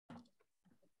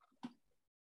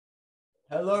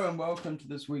Hello and welcome to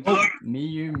this week's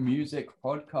MEyou Music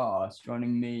Podcast.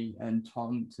 Joining me and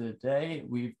Tom today,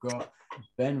 we've got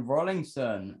Ben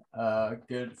Rollinson, a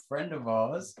good friend of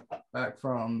ours, back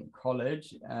from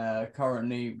college,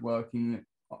 currently working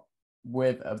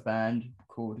with a band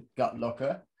called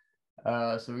Gutlocker.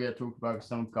 So we're going to talk about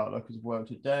some of Gutlocker's work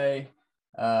today.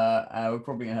 And we're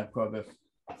probably going to have quite a bit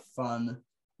of fun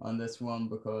on this one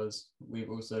because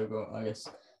we've also got, I guess,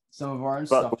 some of our own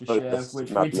stuff to share,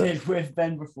 which we did with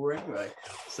Ben before anyway.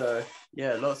 So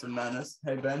yeah, lots of madness.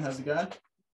 Hey Ben, how's it going?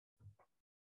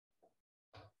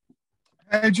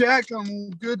 Hey Jack, I'm all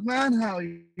good, man. How are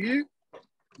you?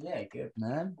 Yeah, good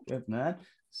man. Good man.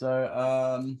 So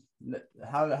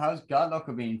how's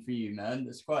Gutlocker been for you, man?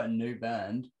 It's quite a new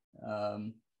band.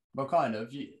 But kind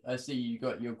of. I see you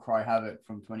got your Cry Havoc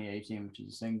from 2018, which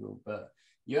is a single, but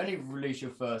you only released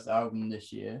your first album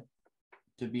this year,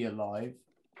 To Be Alive.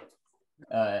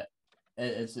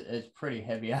 It's a pretty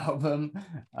heavy album.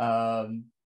 I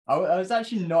was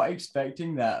actually not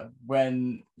expecting that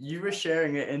when you were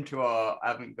sharing it into our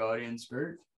Avant Guardians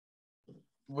group.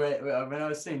 When I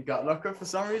was seeing Gutlocker, for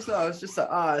some reason, I was just like,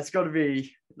 it's got to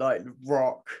be like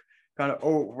rock, kind of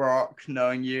alt rock,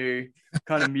 knowing you,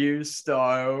 kind of Muse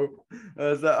style. I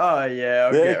was like,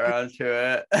 I'll get around to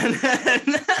it.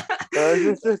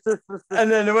 And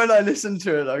then when I listened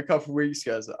to it like a couple of weeks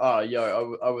ago, I was like,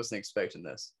 I wasn't expecting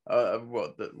this. It's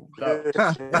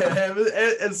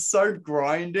so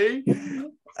grindy.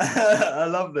 I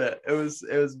loved it. It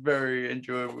was very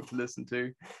enjoyable to listen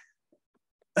to.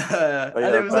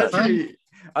 And it was actually,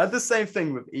 I had the same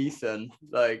thing with Ethan.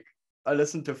 Like, I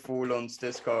listened to Fall On's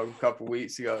Discog a couple of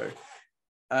weeks ago.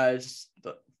 I just,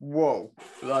 whoa.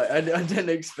 Like, I didn't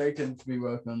expect him to be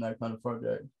working on that kind of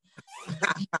project.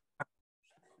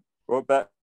 Well,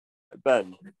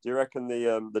 Ben, do you reckon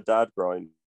the dad grind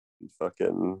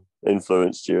fucking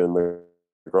influenced you in the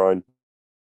grind?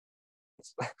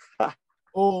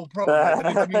 Oh, probably.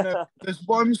 I mean, there's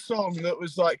one song that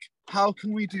was like, how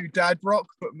can we do dad rock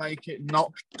but make it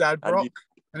not dad rock?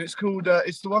 And it's called,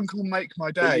 it's the one called Make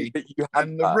My Day. But you had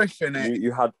and the riff in it.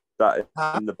 You had that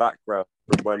in the background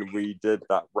from when we did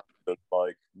that random,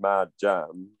 like, mad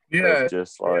jam. Yeah.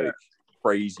 Just like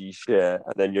crazy shit.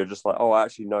 And then you're just like, I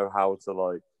actually know how to,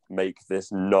 like, make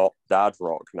this not dad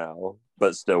rock now,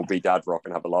 but still be dad rock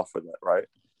and have a laugh with it, right?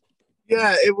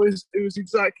 Yeah, it was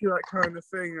exactly that kind of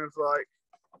thing of like,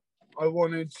 I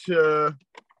wanted to,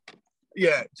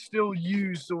 still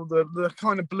use all the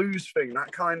kind of blues thing,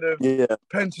 that kind of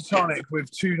pentatonic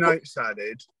with two notes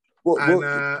added.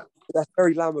 That's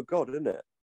very Lamb of God, isn't it?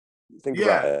 Think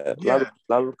about it.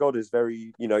 Lamb of God is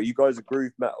very, you guys are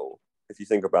groove metal. If you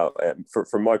think about it,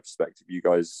 from my perspective, you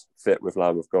guys fit with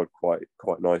Lamb of God quite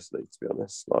nicely, to be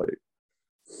honest. Like,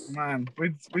 man,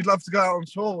 we'd love to go out on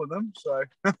tour with them. So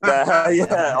I'll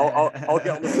get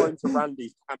on the phone to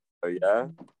Randy's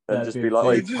cameo, and just be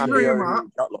like, just ring him up.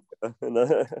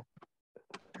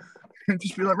 And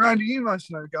just be like, Randy, you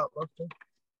must know Gutlocker.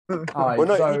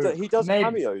 He does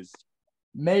cameos.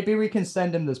 Maybe we can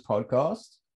send him this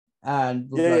podcast, and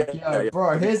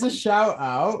bro, here's a shout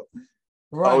out.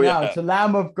 Now to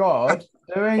Lamb of God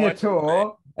doing a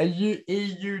tour, a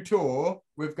EU tour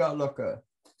with Gutlocker.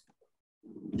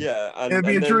 Yeah, and it'd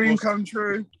be a dream come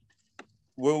true.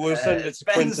 We'll send it to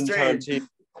Quentin Tarantino.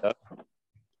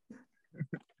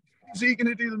 Is he going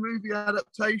to do the movie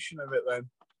adaptation of it then?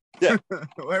 Yeah,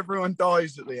 where everyone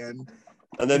dies at the end.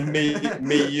 And then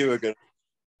you are going.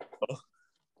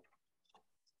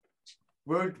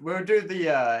 We'll do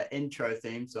the intro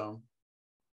theme song.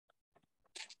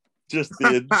 Just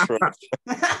the intro.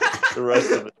 The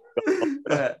rest of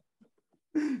it.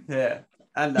 Yeah.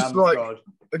 And just like God.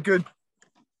 a good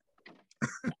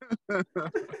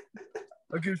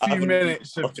few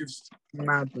minutes of just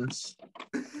madness.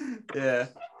 Yeah.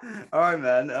 All right,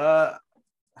 man.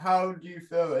 How do you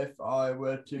feel if I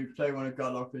were to play one of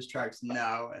Gutlocker's tracks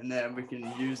now, and then we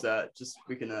can use that?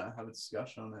 We can have a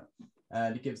discussion on it,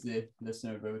 and it gives the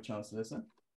listener a bit of a chance to listen.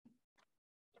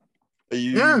 Are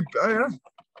you? Yeah.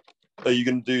 Are you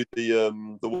going to do the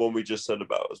one we just said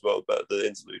about as well, but the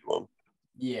interlude one?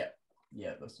 Yeah,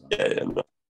 that's one.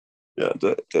 Yeah,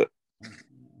 do it.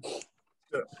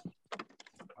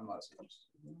 I might see.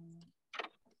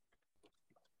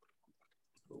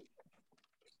 Cool.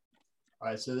 All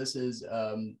right, so this is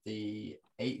the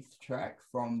 8th track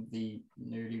from the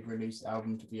newly released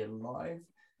album To Be Alive.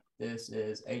 This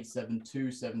is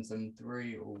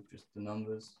 872773, or just the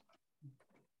numbers.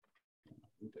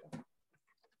 Okay.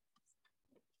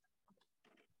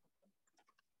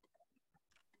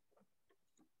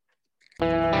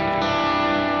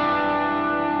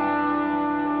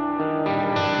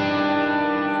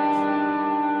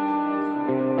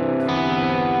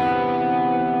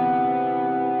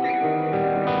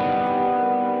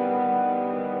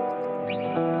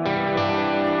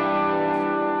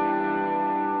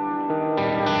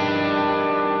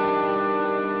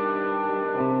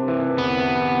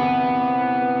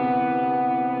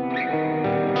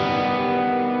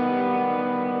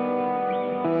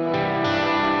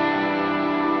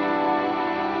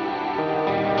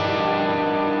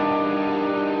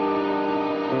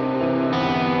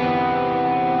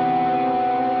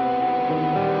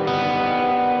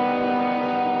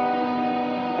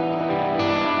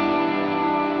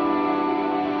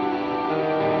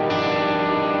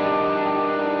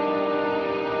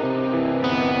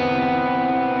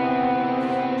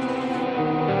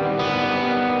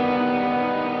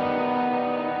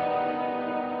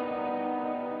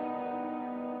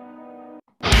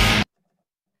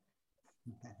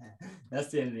 That's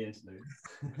the end of the interlude.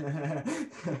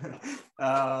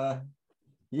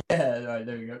 Yeah, right,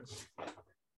 there we go.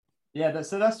 Yeah,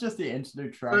 so that's just the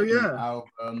interlude track on the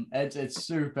album. It's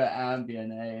super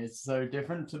ambient, It's so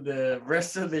different to the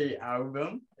rest of the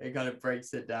album. It kind of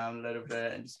breaks it down a little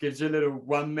bit and just gives you a little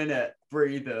 1 minute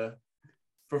breather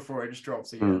before it just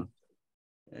drops again.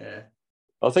 Yeah.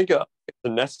 I think it's a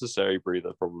necessary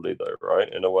breather, probably, though,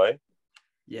 right? In a way.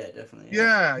 Yeah, definitely.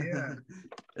 Yeah.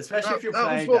 Especially if you're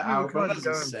playing the album as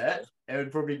a set, it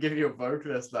would probably give your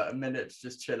vocalist like a minute to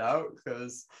just chill out,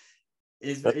 because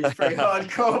he's pretty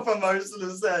hardcore for most of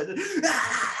the set.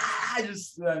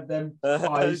 Just them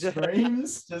high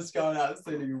screams, just going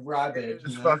absolutely rabid.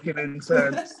 It's fucking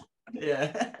intense.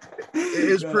 Yeah. It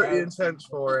is pretty intense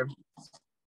for him.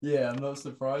 Yeah, I'm not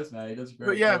surprised, man. He does a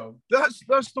great job. That's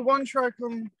the one track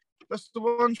on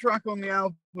the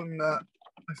album that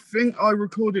I think I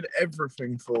recorded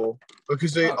everything for,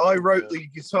 because I wrote the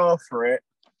guitar for it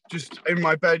just in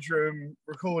my bedroom,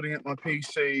 recording at my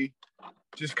PC.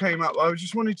 Just came up. I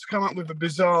just wanted to come up with a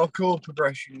bizarre chord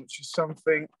progression, which is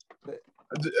something.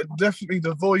 Definitely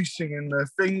the voicing and the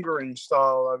fingering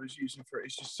style I was using for it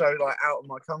is just so like out of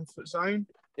my comfort zone.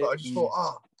 But I just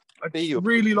thought, I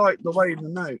really like the way the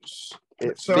notes.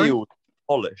 It feels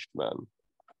polished, man.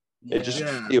 Yeah. It just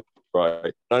feels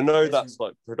right. I know that's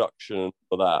like production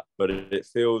for that, but it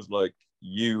feels like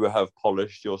you have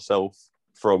polished yourself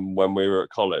from when we were at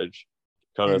college,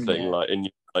 kind of thing. Like in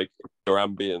your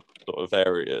ambient sort of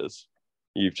areas,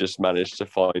 you've just managed to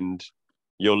find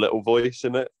your little voice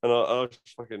in it, and I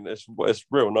just fucking it's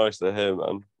real nice to hear,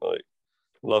 man. Like,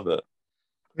 love it.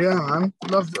 Yeah, man.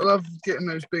 Love getting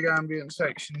those big ambient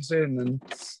sections in, and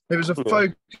it was a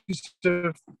focus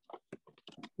of,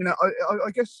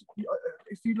 I guess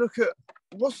if you look at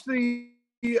what's the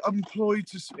Employed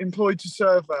to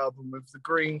Serve album with the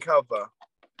green cover.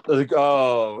 I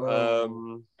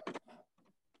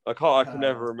can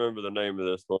never remember the name of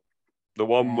this one. The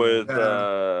one with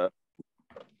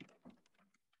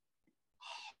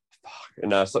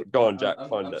no, go on, Jack,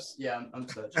 find it. Yeah, I'm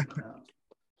searching it now.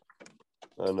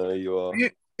 I know you are.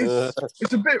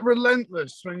 It's a bit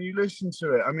relentless when you listen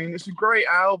to it. I mean, it's a great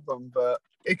album, but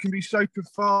it can be so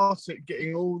cathartic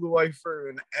getting all the way through,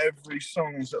 and every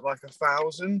song's at like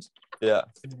 1,000. Yeah.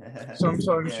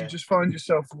 Sometimes you just find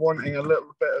yourself wanting a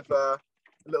little bit of a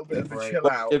chill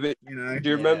out. Do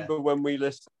you remember when we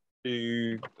listened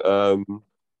to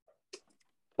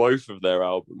both of their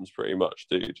albums, pretty much,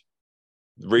 dude?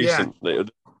 Recently,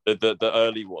 the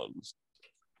early ones.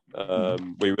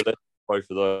 We were listening to both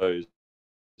of those,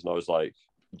 and I was like,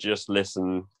 just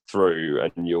listen through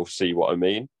and you'll see what I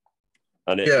mean.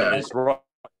 And it's right.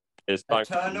 It's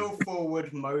Eternal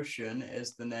Forward Motion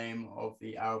is the name of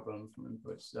the album from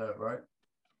Employed to Serve, right?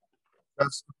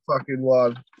 That's the fucking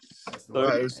one.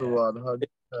 That is the one.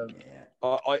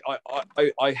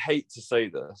 I hate to say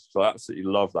this, so I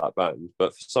absolutely love that band,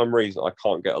 but for some reason I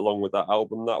can't get along with that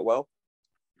album that well.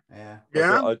 I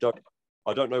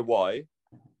don't know why,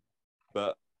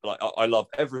 but like I love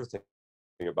everything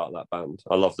about that band.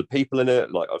 I love the people in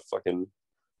it. Like I fucking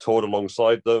toured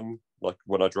alongside them, like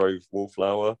when I drove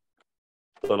Wallflower.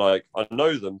 So like I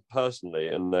know them personally,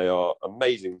 and they are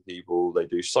amazing people. They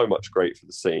do so much great for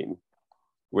the scene,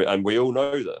 and we all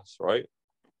know this, right?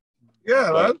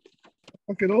 Yeah, man.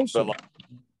 Fucking awesome. But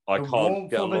like, I can't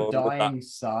get along with that. The Dying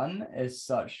Sun is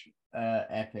such an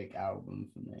epic album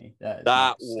for me.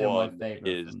 That still one my favorite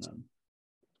is. From them.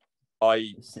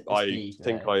 I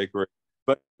think I agree,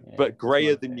 but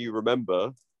Grayer Than You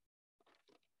Remember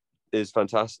is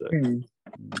fantastic.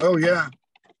 Oh yeah.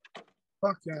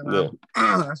 Fuck yeah, man.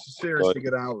 That's a seriously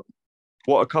good album.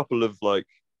 What a couple of like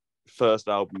first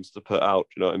albums to put out,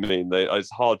 you know what I mean?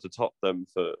 It's hard to top them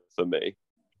for me.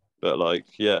 But like,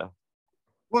 yeah.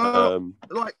 Well,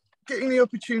 like getting the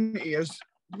opportunity, as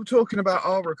we're talking about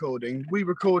our recording, we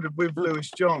recorded with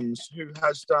Lewis Johns, who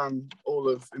has done all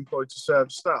of Employed to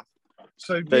Serve stuff.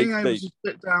 So being able to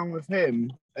sit down with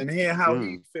him and hear how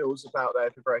he feels about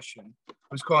their progression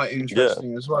was quite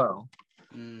interesting as well.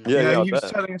 He was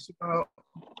telling us about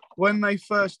when they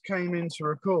first came in to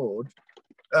record,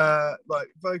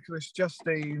 like vocalist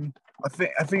Justine, I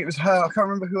think it was her, I can't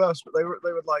remember who else, but they were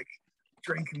like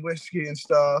drinking whiskey and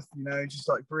stuff, just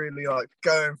like really like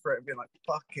going for it and being like,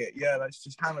 fuck it, let's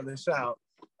just hammer this out.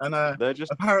 And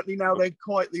apparently now they're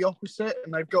quite the opposite,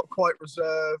 and they've got quite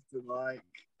reserved and like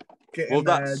getting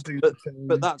there,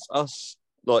 but that's us.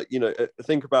 Like,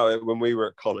 think about it when we were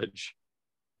at college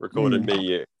recording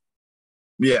MEyou.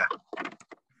 Yeah.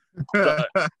 So,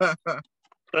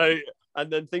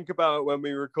 and then think about it when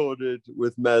we recorded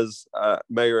with Mez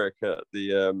Mayrick at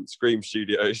the Scream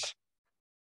Studios.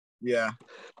 Yeah.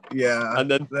 And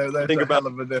then there's think a about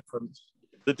hell of a difference.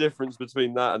 the difference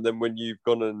between that and then when you've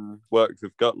gone and worked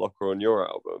with Gutlocker on your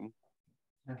album.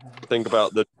 Think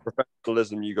about the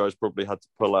professionalism you guys probably had to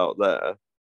pull out there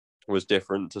was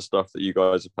different to stuff that you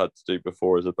guys have had to do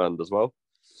before as a band as well.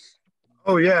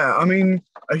 Oh yeah, I mean,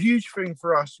 a huge thing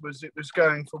for us was it was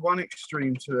going from one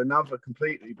extreme to another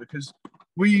completely, because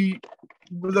the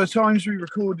times we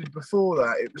recorded before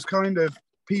that, it was kind of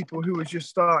people who were just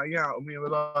starting out, and we were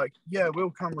like, yeah,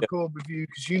 we'll come record with you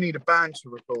because you need a band to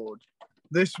record.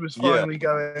 This was finally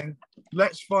going,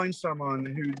 let's find someone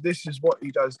who this is what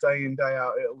he does day in, day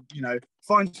out. It'll,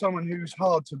 find someone who's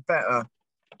hard to better.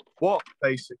 What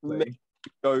basically made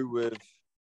you go with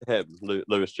him,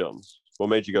 Lewis Johns? What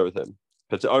made you go with him?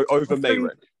 Over MEyou?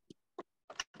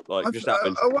 Like, just that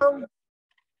well,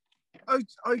 I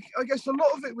guess a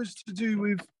lot of it was to do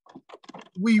with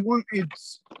we wanted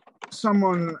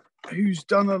someone who's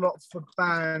done a lot for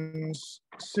bands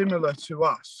similar to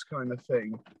us, kind of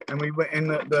thing. And we went in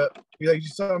that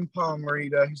he's done Palm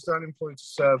Reader, he's done Employed to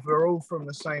Serve. We're all from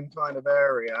the same kind of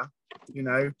area.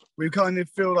 We kind of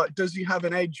feel like, does he have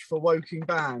an edge for woking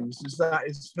bands? Is that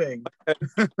his thing?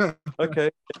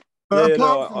 Okay. But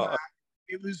apart from that,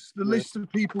 it was the list of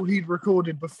people he'd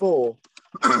recorded before.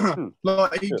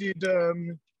 Like he did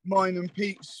mine and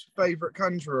Pete's favourite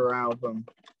Conjurer album.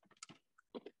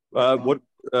 The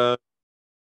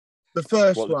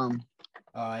first one.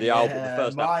 The album, the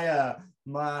first album.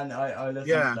 Man, I listen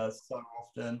to that so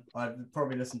often. I've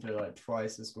probably listened to it like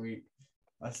twice this week.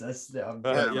 I'm obsessed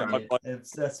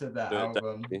with that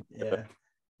album. Yeah.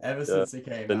 Ever since it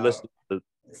came out.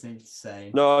 It's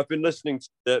insane. No, I've been listening to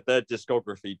their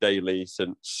discography daily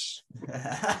since.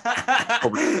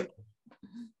 Probably,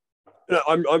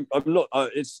 I'm not.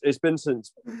 It's been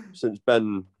since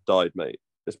Ben died, mate.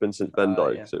 It's been since Ben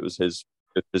died. Yeah. So it was his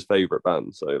favorite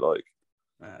band. So like.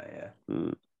 They're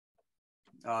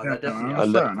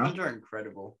definitely they're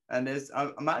incredible, and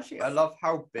I love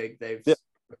how big they've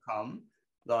become.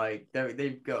 Like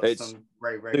they've got some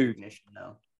great recognition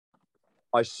now.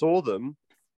 I saw them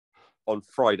on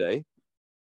Friday.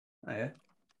 Oh yeah.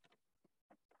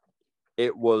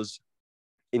 It was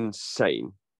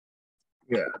insane.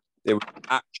 Yeah. It was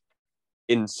actually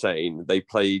insane. They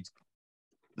played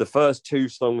the first two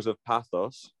songs of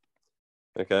Pathos.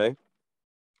 Okay.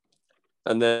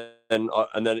 And then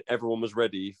everyone was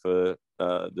ready for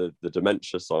the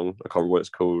Dementia song. I can't remember what it's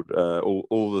called. All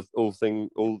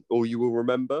you will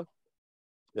remember.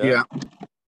 Yeah.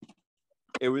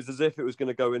 It was as if it was going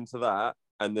to go into that,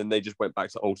 and then they just went back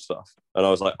to old stuff. And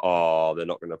I was like, oh, they're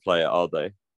not going to play it, are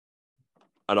they?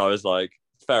 And I was like,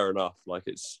 fair enough. Like,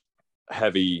 it's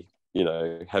heavy,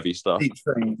 heavy stuff.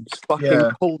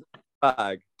 Fucking pulled the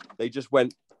bag. They just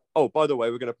went, oh, by the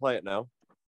way, we're going to play it now.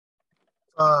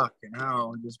 Fucking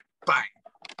hell, just bang.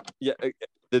 Yeah,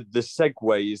 the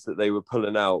segues that they were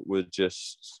pulling out were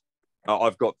just.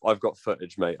 I've got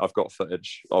footage, mate. I've got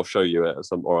footage. I'll show you it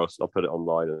or I'll put it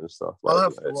online and stuff. I'll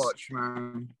have to watch,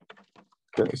 man.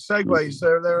 The segues,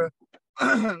 they're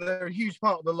they're a huge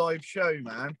part of the live show,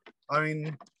 man. I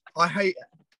mean, I hate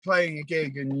playing a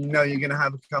gig and you're going to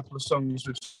have a couple of songs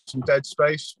with some dead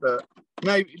space, but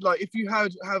maybe like if you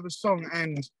have a song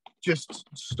end just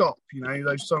stop,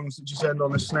 those songs that just end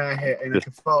on a snare hit in a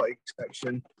cathartic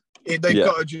section, they've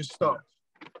got to just stop.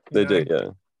 They do, yeah.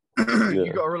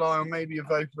 You've got to rely on maybe a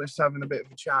vocalist having a bit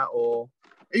of a chat, or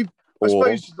I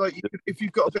suppose like if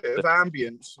you've got a bit of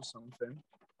ambience or something.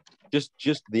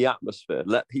 Just the atmosphere.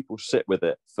 Let people sit with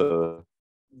it for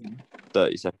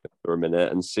 30 seconds or a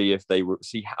minute and see if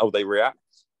see how they react.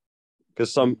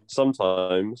 Because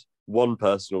sometimes one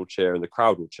person will cheer and the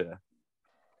crowd will cheer.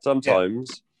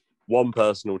 Sometimes one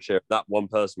person will cheer. That one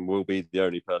person will be the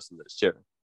only person that's cheering,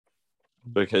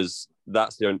 because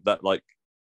that's the only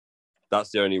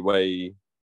way.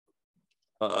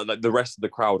 Like the rest of the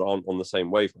crowd aren't on the same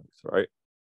wavelength, right?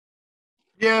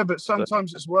 Yeah, but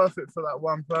sometimes it's worth it for that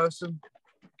one person.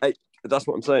 Hey, that's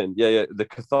what I'm saying. Yeah. The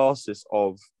catharsis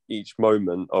of each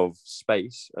moment of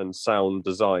space and sound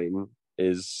design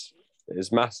is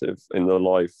massive in the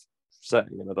live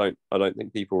setting, and I don't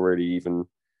think people really even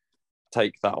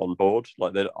take that on board.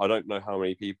 Like, I don't know how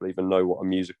many people even know what a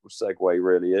musical segue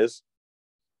really is.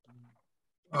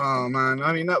 Oh man,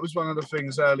 I mean, that was one of the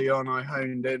things early on I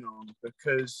honed in on,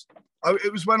 because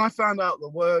it was when I found out the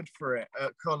word for it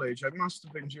at college. It must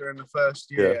have been during the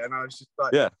first year, and I was just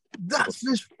like, that's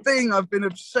this thing I've been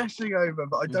obsessing over,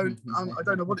 but I don't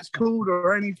know what it's called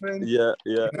or anything. Yeah.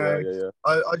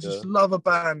 I just love a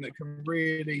band that can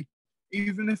really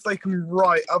even if they can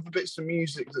write other bits of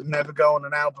music that never go on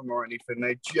an album or anything,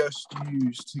 they just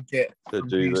use to get to from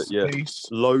do piece that. Yeah, to piece.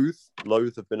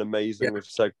 Loathe have been amazing with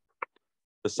the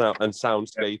sound and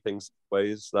soundscaping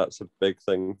ways. That's a big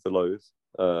thing for Loathe.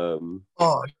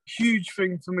 Huge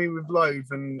thing for me with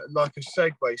Loathe and like a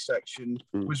segue section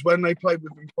was when they played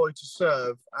with Employed to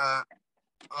Serve at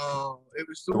it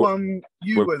was the one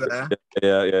you were there.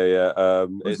 Yeah.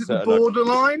 Was it the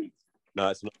Borderline? No,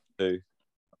 it's not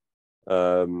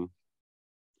O2.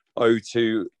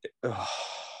 O2.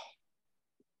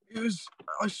 It was.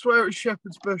 I swear it's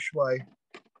Shepherd's Bush way.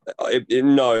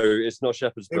 No, it's not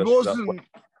Shepherd's Bush. It wasn't.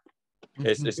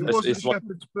 It wasn't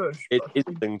Shepherd's Bush. It is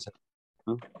Islington,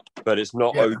 but it's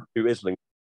not O2 Islington.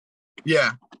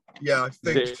 Yeah, I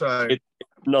think so. It's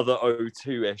another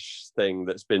O2-ish thing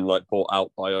that's been like bought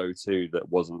out by O2 that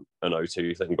wasn't an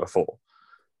O2 thing before.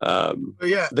 But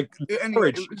yeah, the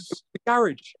anyway, garage. The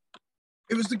garage.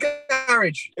 It was the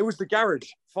garage. It was the garage.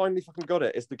 Finally fucking got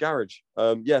it. It's the garage.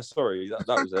 Yeah, sorry. That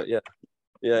was it. Yeah.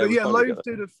 Yeah. But yeah, Loathe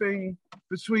did a thing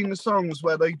between the songs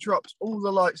where they dropped all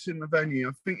the lights in the venue.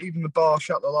 I think even the bar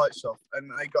shut the lights off, and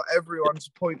they got everyone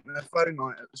to point their phone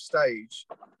light at the stage.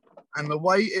 And the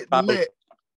way it lit.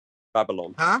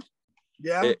 Babylon. Huh?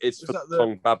 Yeah. It's for the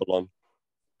song Babylon.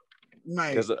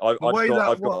 Mate. Because I've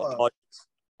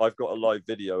got a live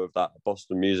video of that at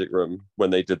Boston Music Room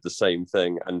when they did the same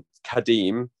thing, and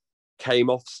Kadeem came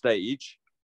off stage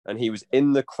and he was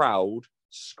in the crowd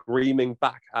screaming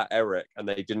back at Eric, and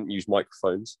they didn't use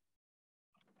microphones.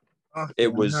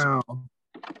 It was,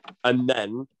 and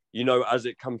then as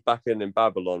it comes back in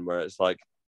Babylon, where it's like,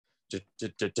 and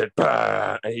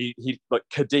he like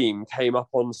Kadeem came up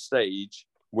on stage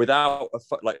without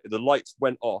the lights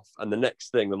went off, and the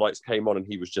next thing the lights came on, and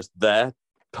he was just there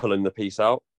pulling the piece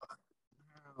out.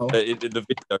 The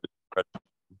video,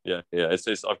 yeah. It's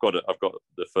I've got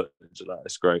the footage of that.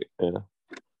 It's great. Yeah.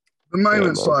 The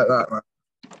moments like that, man,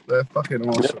 they're fucking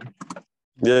awesome.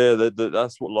 Yeah,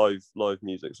 that's what live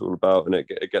music's all about, and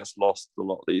it gets lost a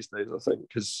lot these days, I think,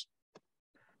 because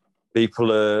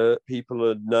people are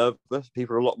nervous.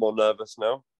 People are a lot more nervous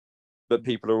now, but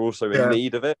people are also in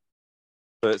need of it.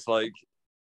 So it's like,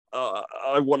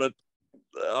 I want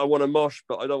to mosh,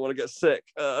 but I don't want to get sick.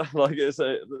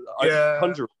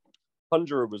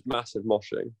 Conjurer was massive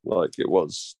moshing. Like it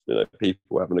was,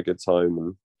 people having a good time,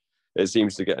 and it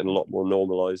seems to get a lot more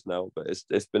normalized now. But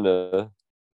it's been a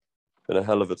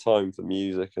hell of a time for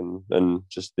music and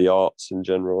just the arts in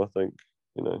general, I think.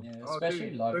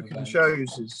 Especially live booking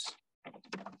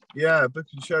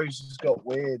shows has got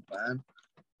weird, man.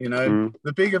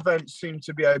 The big events seem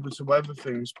to be able to weather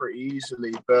things pretty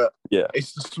easily, but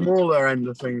it's the smaller end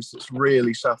of things that's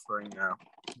really suffering now.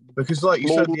 Because, like you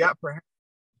said, the apprehension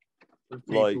of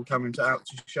people coming out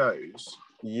to shows.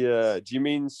 Yeah, do you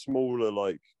mean smaller,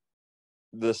 like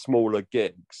the smaller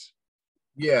gigs?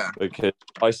 Yeah. Because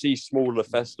I see smaller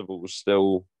festivals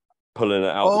still pulling it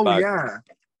out the bag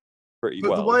pretty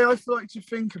well. But the way I like to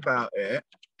think about it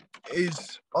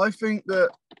is, I think that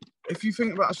if you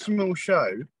think about a small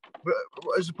show, but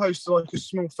as opposed to like a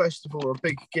small festival or a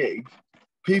big gig,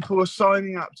 people are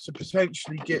signing up to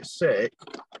potentially get sick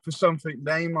for something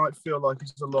they might feel like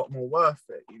is a lot more worth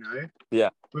it, Yeah.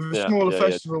 With a smaller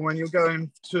festival, when you're going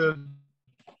to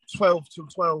 12 till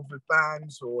 12 with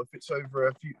bands, or if it's over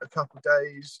a couple of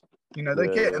days, they're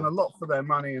getting a lot for their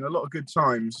money and a lot of good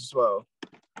times as well.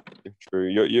 True,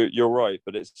 you're right,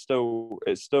 but it's still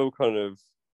kind of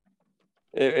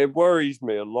it worries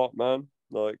me a lot, man.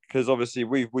 Like, because obviously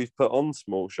we've put on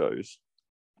small shows,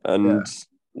 and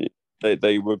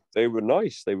they were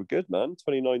nice, they were good, man.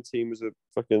 2019 was a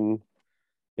fucking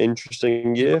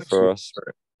interesting year for us.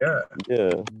 Yeah.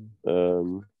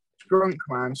 Skrunk,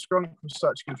 man, Skrunk was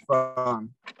such good fun.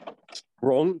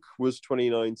 Skrunk was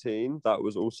 2019. That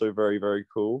was also very, very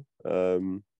cool. A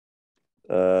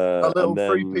little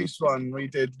three-piece one we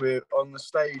did on the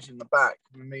stage in the back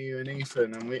with me, you, and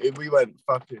Ethan, and we went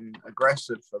fucking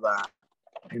aggressive for that.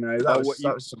 That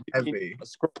was some heavy.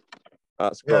 That's cool.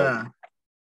 Yeah.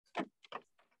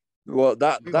 Well,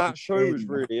 that show was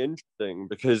really interesting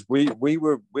because we're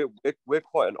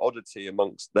quite an oddity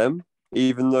amongst them,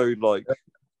 even though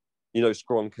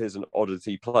Skrunk is an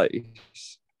oddity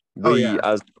place.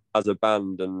 As a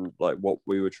band and like what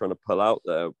we were trying to pull out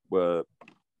there were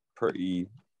pretty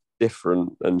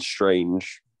different and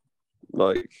strange,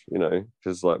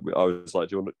 because I was like,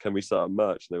 can we set up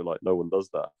merch? And they were like, no one does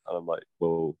that, and I'm like,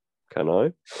 well, can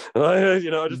I? I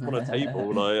just want a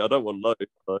table. I don't want loads.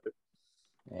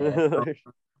 Do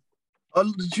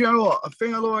you know what? A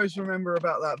thing I'll always remember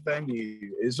about that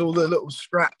venue is all the little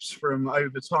scraps from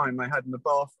over time they had in the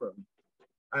bathroom.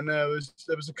 and there was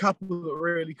a couple that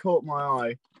really caught my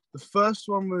eye. The first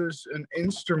one was an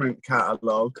instrument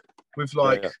catalog with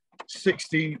like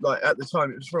 60, like at the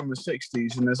time it was from the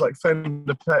 60s, and there's like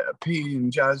Fender P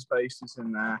and jazz basses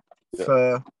in there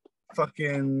for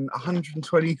fucking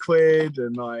 120 quid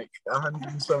and like 100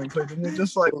 and something quid, and you're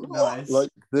just like, nice. Like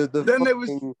the then fucking, there was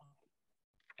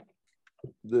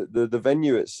the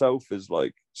venue itself is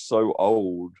like so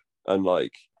old, and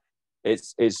like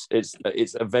it's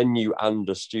a venue and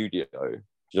a studio. Do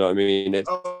you know what I mean? It's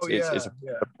a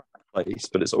place,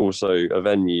 but it's also a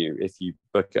venue if you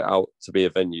book it out to be a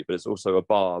venue, but it's also a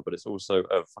bar, but it's also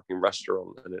a fucking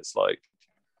restaurant, and it's like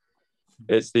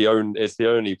it's the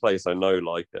only place I know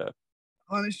like it.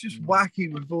 And it's just wacky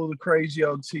with all the crazy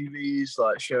old TVs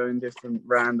like showing different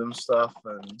random stuff,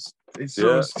 and it's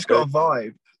got a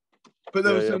vibe. But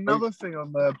there was another thing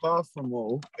on the bathroom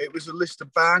wall. It was a list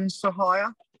of bands to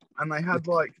hire, and they had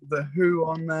like the Who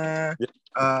on there,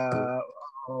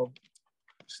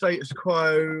 Status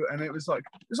Quo, and it was like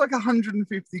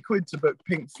 150 quid to book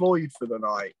Pink Floyd for the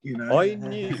night. You know, I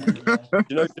knew.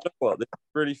 you know what? It's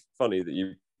really funny that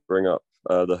you bring up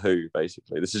the Who.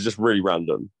 Basically, this is just really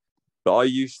random. But I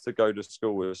used to go to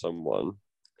school with someone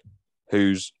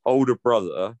whose older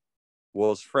brother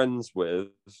was friends with,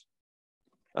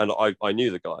 and I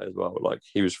knew the guy as well. Like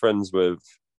he was friends with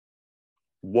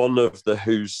one of the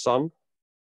Who's son.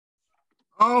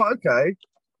 Oh, okay.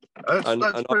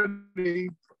 That's pretty.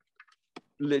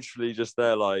 Literally just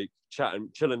there, like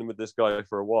chilling with this guy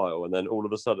for a while, and then all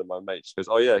of a sudden, my mate just goes,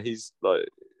 "Oh yeah, he's like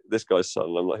this guy's son."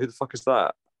 And I'm like, "Who the fuck is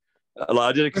that?" And, like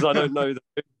I did it because I don't know.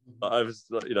 I was,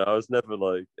 I was never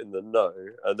like in the know,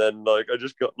 and then like I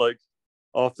just got like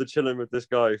after chilling with this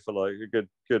guy for like a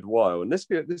good while, and this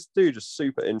dude is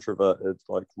super introverted,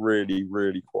 like really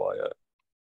really quiet,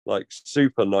 like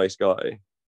super nice guy,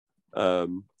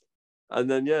 and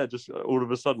then just all of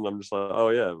a sudden I'm just like, oh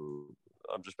yeah,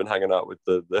 I've just been hanging out with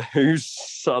the Who's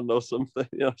son or something.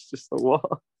 It's just like, what?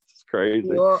 It's crazy.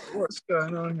 What's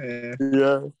going on here?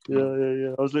 Yeah.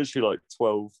 I was literally like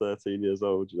 12, 13 years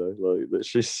old, like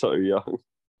literally so young.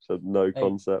 Just had no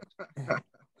concept.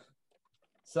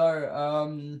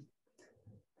 So,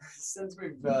 since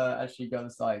we've actually got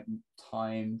this like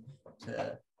time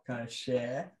to kind of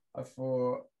share, I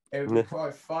thought it would be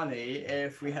quite funny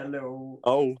if we had a little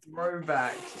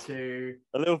throwback to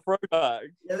a little throwback.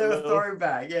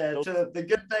 Yeah, to the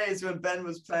good days when Ben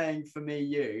was playing for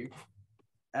MEyou.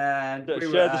 And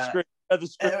we share the screen. I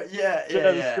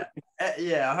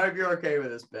hope you're okay with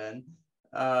this, Ben.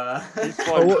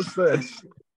 What's this?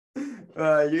 You're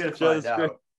gonna find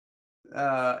out.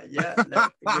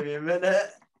 Give me a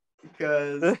minute,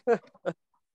 because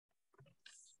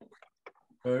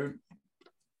so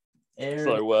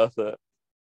worth it.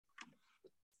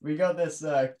 We got this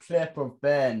clip of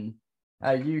Ben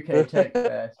at UK Tech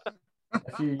Fest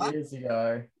a few years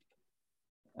ago,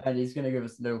 and he's gonna give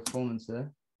us a little performance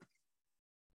here.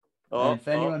 And for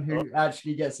anyone who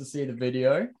actually gets to see the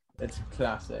video, it's a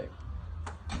classic.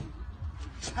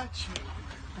 Touch me,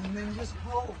 and then just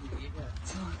hold me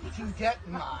to get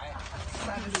my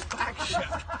satisfaction.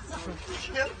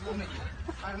 Kill me,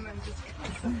 and then just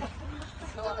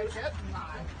so I get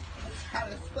my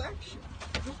satisfaction.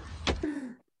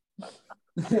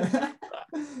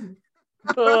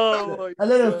 A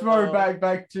little throwback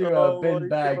back to Bin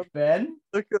Bag Ben.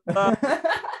 Look at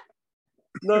that.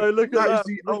 No, look at that.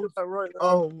 Look at that right there.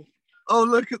 Oh,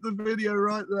 look at the video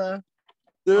right there.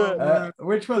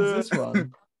 Which one's this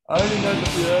one? I only know the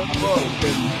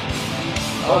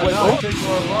I think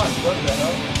we're right. What the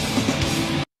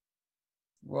hell?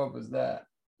 What was that?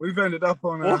 We've ended up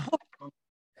on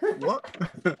what?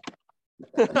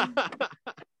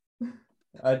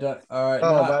 I don't. All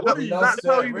right. We lost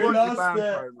it.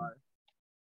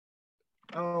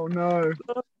 Oh no.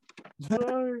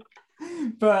 No.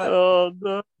 But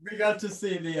we got to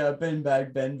see the Bin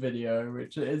Bag Ben video,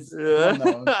 which is one that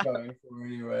I was going for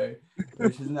anyway,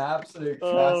 which is an absolute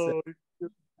classic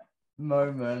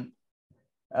moment.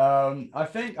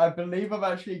 I believe I've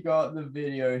actually got the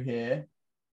video here.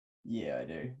 Yeah, I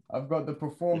do. I've got the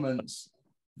performance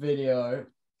video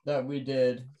that we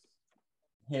did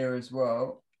here as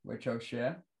well, which I'll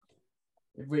share,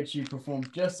 which you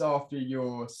performed just after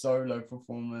your solo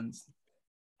performance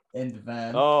in the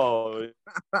van. Oh,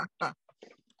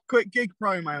 quick gig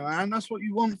promo, man. That's what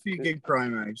you want for your gig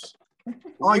promos.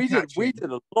 We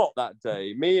did a lot that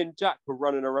day. Me and Jack were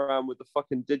running around with the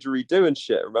fucking didgeridoo and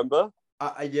shit, remember?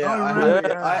 I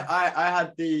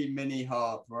had the mini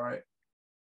harp, right?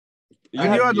 You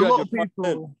had a lot of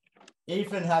people.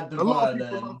 Ethan had the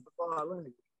violin.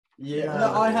 violin. Yeah,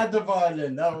 no, I had the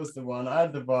violin. That was the one. I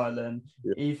had the violin.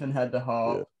 Yeah. Ethan had the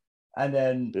harp. Yeah. And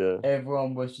then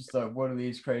everyone was just like, what are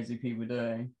these crazy people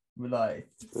doing? We're like,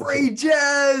 free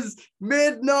jazz,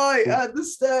 midnight at the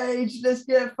stage, let's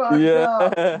get fucked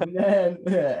up. And then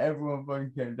everyone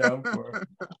fucking came down for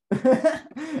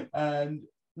it. And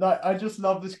like, I just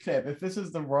love this clip. If this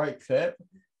is the right clip,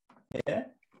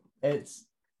 it's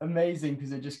amazing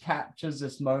because it just captures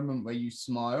this moment where you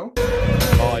smile.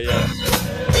 Oh yeah.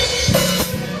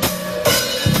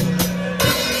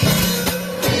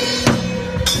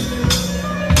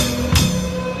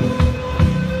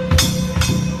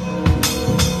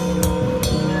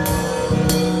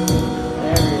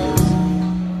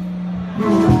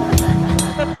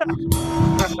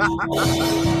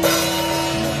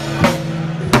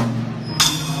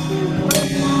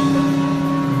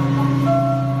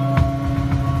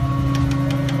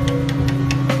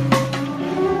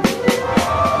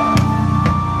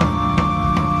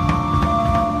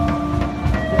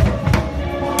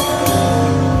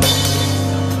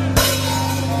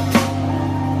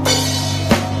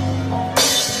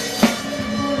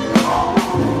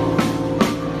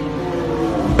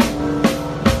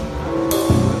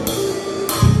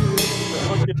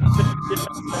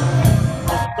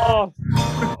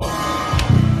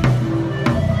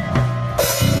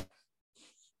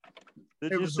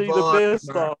 Did you see the beer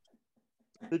stuff?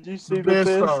 Did you see the beer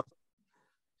stuff?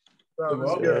 That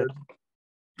was good.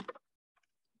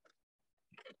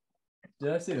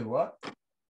 Did I see the what?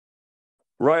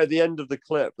 Right at the end of the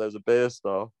clip, there's a beer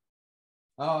star.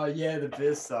 Oh yeah, the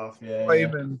beer stuff. Yeah.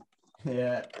 Waving.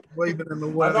 Yeah. Waving in the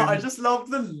wind. I just love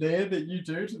the leer that you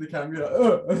do to the camera.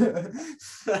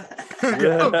 Like,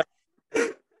 Yeah.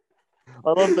 I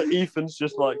love that Ethan's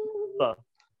just like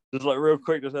real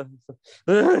quick. Just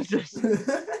hey,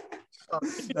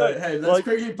 let's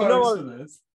quickly post for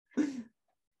this.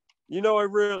 You got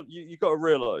to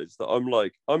realize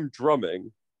that I'm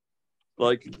drumming,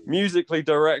 like musically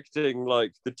directing,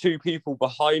 like the two people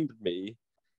behind me,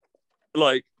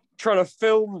 like trying to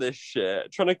film this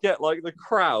shit, trying to get like the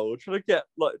crowd, trying to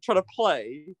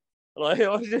play. Like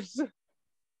I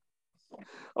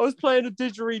was playing a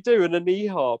didgeridoo and a knee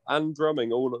harp and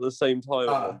drumming all at the same time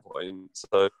at one point.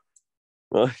 So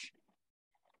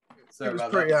it was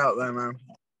pretty out there, man.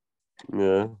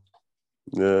 Yeah.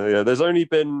 There's only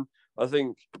been, I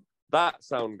think, that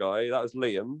sound guy. That was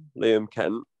Liam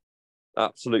Kent,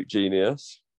 absolute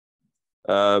genius.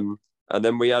 And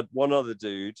then we had one other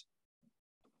dude.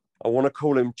 I want to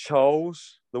call him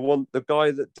Charles, the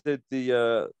guy that did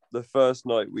the first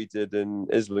night we did in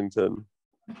Islington.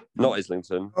 Not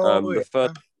Islington. The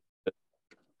first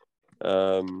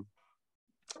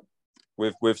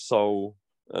with Soul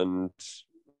and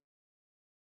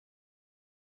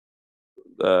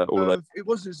all that. It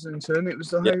was Islington. It was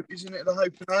the Hope, isn't it? The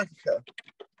Hope in Africa.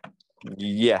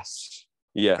 Yes.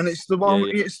 Yeah. And it's the one.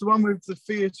 Yeah. It's the one with the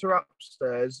theatre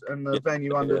upstairs and the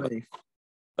venue underneath.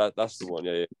 That's the one.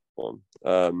 Yeah. One.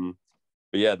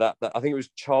 But yeah, that I think it was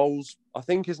Charles. I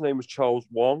think his name was Charles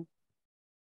Wong.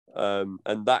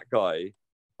 And that guy,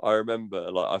 I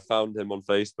remember, like I found him on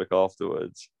Facebook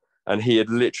afterwards, and he had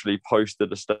literally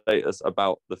posted a status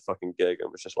about the fucking gig and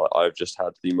was just like, I've just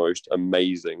had the most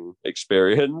amazing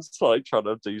experience, like trying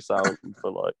to do sound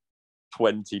for like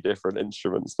 20 different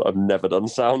instruments that I've never done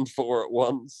sound for at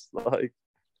once. Like,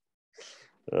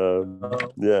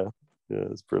 yeah,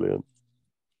 it's brilliant.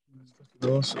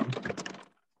 Awesome.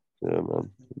 Yeah,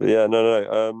 man. But yeah,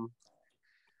 no.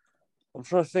 I'm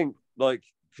trying to think, like,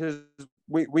 because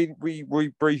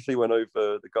we briefly went over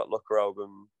the Gutlocker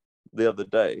album the other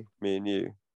day, me and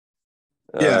you.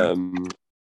 Yeah. And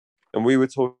we were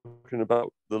talking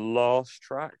about the last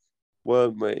track,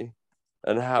 weren't we?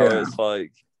 And how it's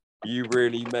like you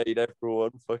really made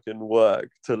everyone fucking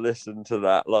work to listen to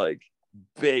that, like,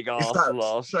 big ass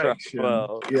last track.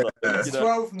 Well, yeah, like, it's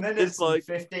 12 minutes it's like,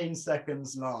 and 15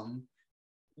 seconds long.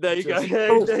 There you go.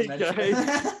 There you go.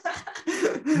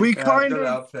 We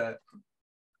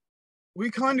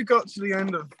kind of got to the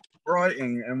end of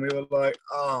writing, and we were like,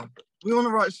 we want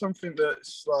to write something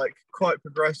that's like quite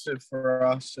progressive for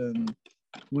us, and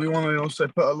we want to also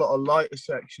put a lot of lighter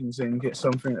sections in, get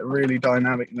something that really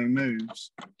dynamically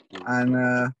moves.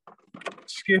 And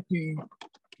Skippy,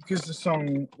 because the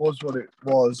song was what it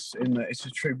was, in that it's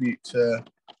a tribute to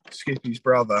Skippy's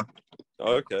brother.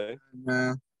 Okay.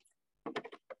 And,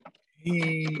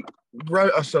 he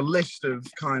wrote us a list of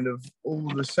kind of all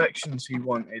the sections he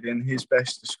wanted in his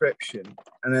best description,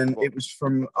 and then it was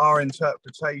from our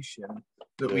interpretation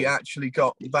that we actually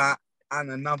got that and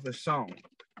another song.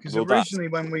 Because originally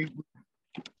when we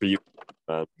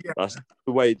man. Yeah.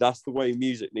 That's the way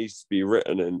music needs to be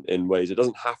written in ways. It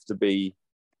doesn't have to be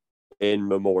in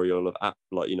memorial of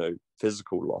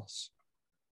physical loss,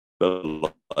 but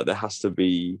like, there has to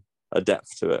be a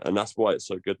depth to it, and that's why it's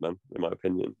so good, man, in my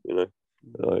opinion. Yeah.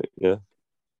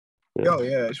 Oh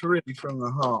yeah, it's really from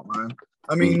the heart, man.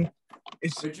 I mean,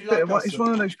 it's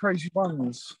one of those crazy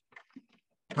ones.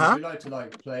 Would you like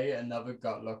to play another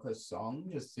Gutlocker song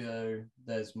just so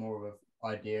there's more of an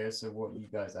idea of what you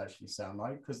guys actually sound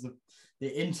like? Because the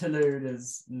interlude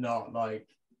is not like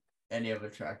any other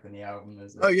track on the album,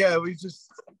 is it? Oh yeah, we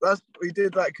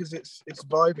did that because it's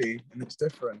vibey and it's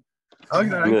different.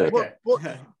 Okay.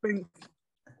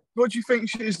 What do you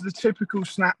think is the typical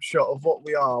snapshot of what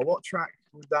we are? What track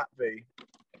would that be?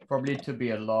 Probably To Be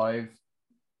Alive.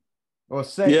 Or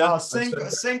Sink or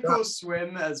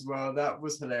Swim as well. That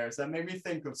was hilarious. That made me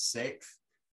think of Sixth.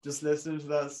 Just listening to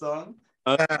that song.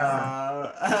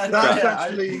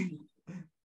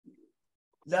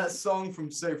 That song from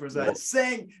Sixth was like,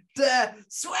 sink, da,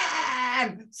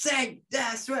 swim, sink,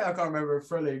 da, swim. I can't remember it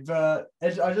fully, but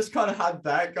I just kind of had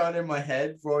that going in my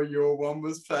head while your one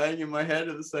was playing in my head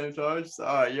at the same time. Just,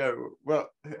 well,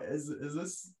 is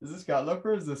this Gutlocker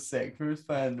or is this Sixth? Who's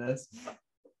playing this?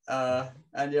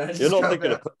 And yeah, you're not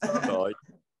thinking of Pussyfoot, are you?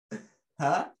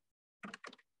 Huh?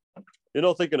 You're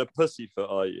not thinking of Pussyfoot,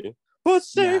 are you?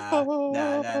 Pussyfoot.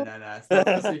 No. It's not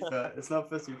Pussyfoot. It's not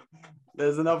Pussyfoot.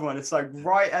 There's another one. It's like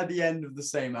right at the end of the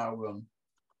same album.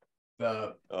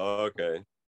 But okay.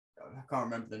 I can't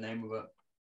remember the name of it.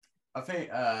 I think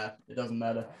it doesn't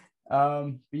matter.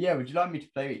 But yeah, would you like me to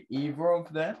play either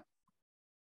of them?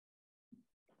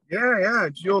 Yeah,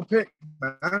 it's your pick,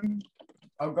 man.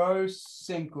 I'll go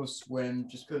Sink or Swim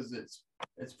just because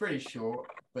it's pretty short,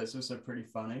 but it's also pretty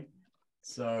funny.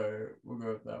 So we'll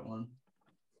go with that one.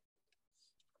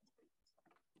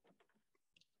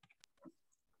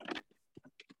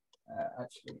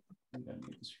 Actually, we don't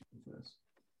need the screen for this.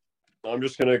 I'm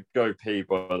just gonna go pee,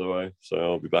 by the way, so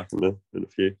I'll be back in a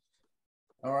few.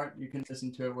 All right, you can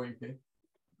listen to it while you pee.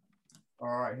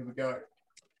 All right, here we go.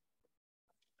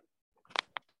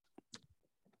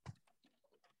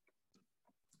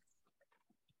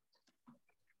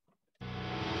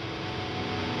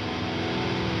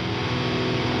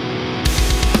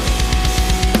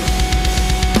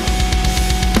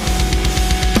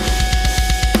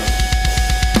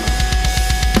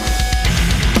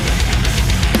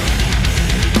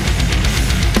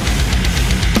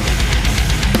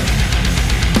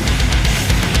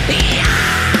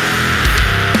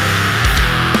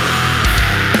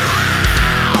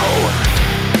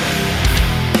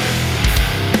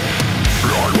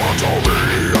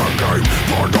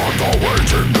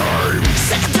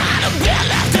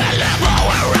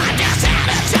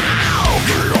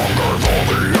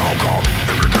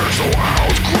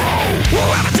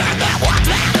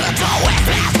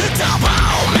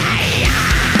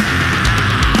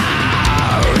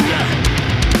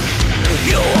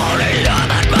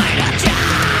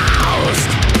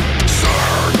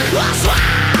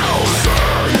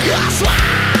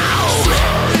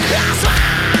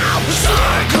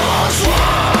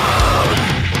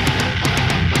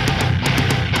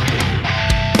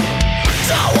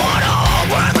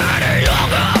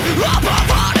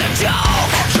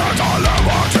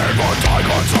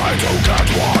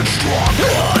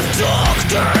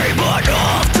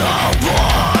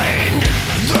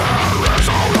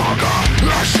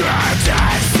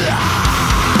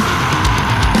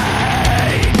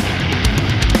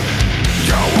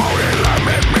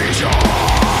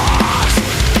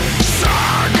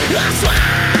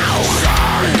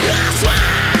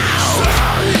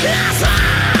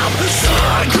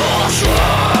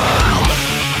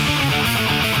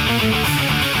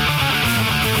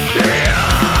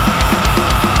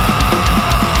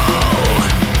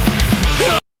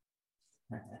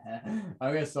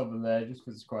 I'm gonna stop it there just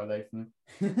because it's quite late for me.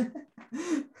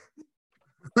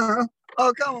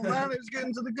 Oh, come on, man. It's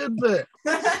getting to the good bit.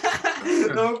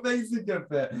 No, thanks, the good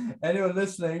bit. Anyone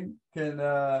listening can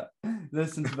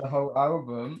listen to the whole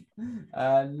album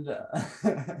and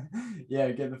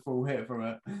yeah, get the full hit from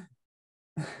it.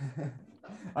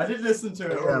 I did listen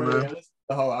to it already. I listened to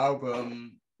the whole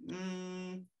album,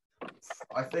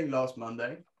 I think last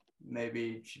Monday,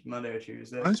 maybe Monday or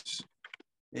Tuesday. Nice.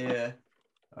 Yeah.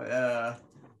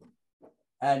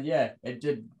 And yeah, it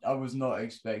did. I was not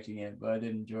expecting it, but I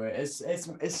did enjoy it. It's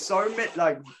so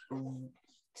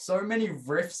many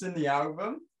riffs in the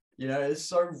album. You know, it's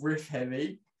so riff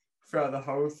heavy throughout the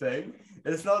whole thing.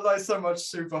 It's not like so much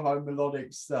super high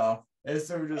melodic stuff.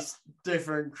 It's all just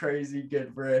different crazy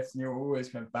good riffs, and you're always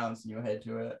kind of bouncing your head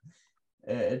to it.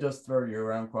 it does throw you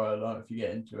around quite a lot if you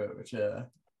get into it, which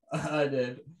I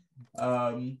did.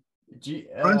 Man.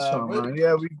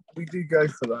 Yeah, we do go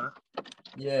for that.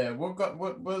 Yeah, what are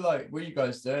you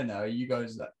guys doing now? Are you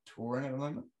guys like touring at the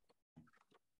moment?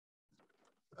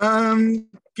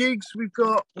 Gigs, we've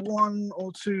got 1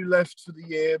 or 2 left for the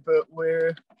year, but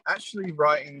we're actually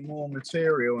writing more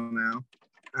material now,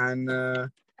 and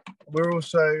we're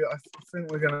also, I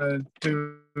think we're gonna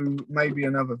do maybe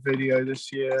another video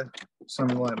this year,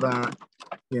 something like that.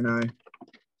 You know,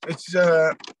 it's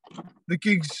the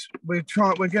gigs. We're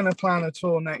gonna plan a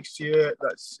tour next year.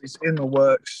 It's in the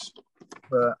works,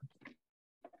 but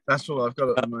that's all I've got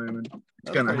at the moment.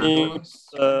 It's gonna happen.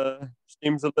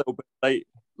 Seems a little bit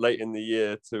late in the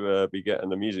year to be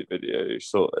getting a music video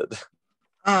sorted.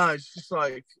 It's just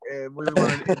like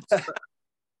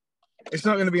it's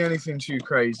not going to be anything too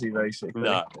crazy, basically.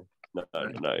 No,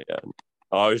 yeah.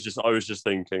 I was just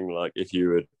thinking, like, if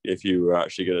you were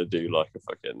actually going to do like a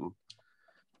fucking,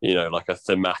 like a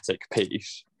thematic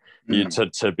piece,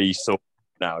 to be sorted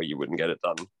now, you wouldn't get it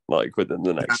done like within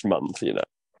the next month,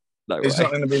 No it's way.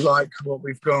 not going to be like what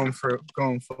we've gone for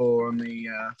on the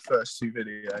first 2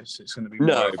 videos. It's going to be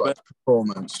more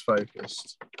performance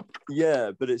focused. Yeah,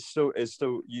 but it's still.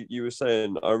 You were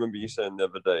saying. I remember you saying the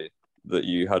other day that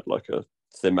you had like a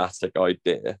thematic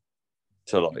idea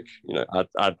to like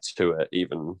add to it,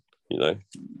 even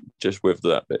just with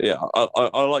that. But yeah,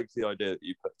 I like the idea that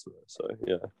you put to it. So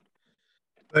yeah.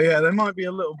 But yeah, there might be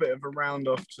a little bit of a round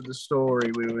off to the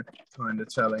story we were kind of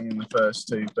telling in the first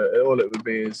 2, but all it would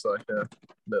be is like a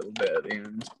little bit at the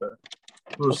end. But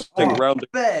we'll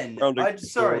Ben,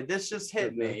 sorry, this just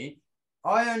hit me.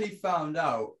 I only found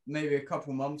out maybe a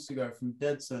couple months ago from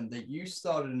Deadson that you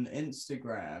started an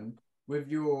Instagram with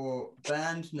your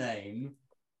band name,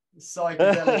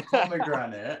 Psychedelic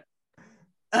Pomegranate.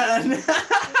 And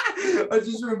I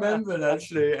just remembered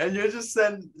actually, and you're just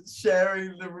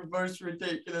sharing the most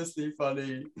ridiculously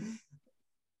funny,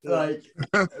 like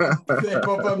clip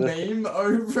of a meme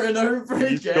over and over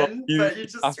again, but you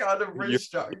just kind of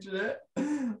restructured it.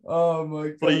 Oh my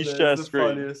god, that's the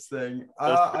funniest thing.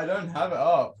 I don't have it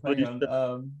up. Hang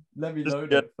on, let me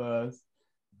load it first.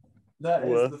 That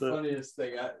is the funniest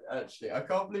thing, actually. I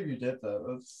can't believe you did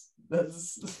that.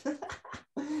 That's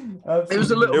it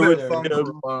was a little bit fun for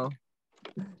a while.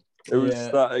 It was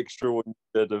that extra one you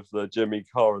did of the Jimmy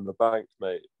Carr in the bank,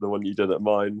 mate. The one you did at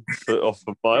mine, off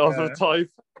of type.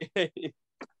 That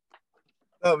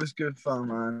was good fun,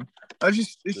 man. I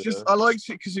liked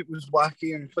it because it was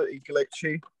wacky and pretty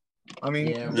glitchy. I mean,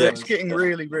 it's getting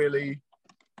really,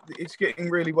 it's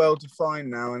getting really well defined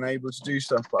now and able to do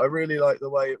stuff. But I really like the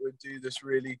way it would do this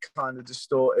really kind of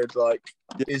distorted, like,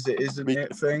 is it, isn't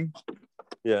it thing.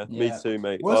 Yeah, me too,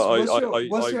 mate.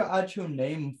 What's your actual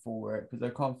name for it? Because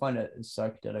I can't find it as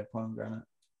Psychedelic Pomegranate.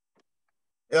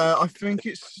 I think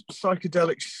it's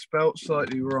psychedelic spelt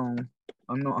slightly wrong.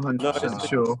 I'm not 100%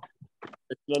 sure.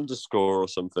 It's an underscore or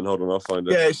something. Hold on, I'll find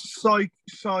it. Yeah, it's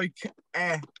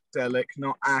psychedelic,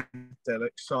 not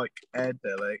adelic.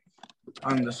 Psychedelic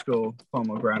 _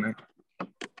 pomegranate.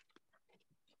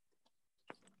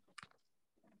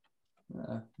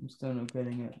 I'm still not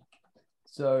getting it.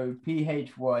 So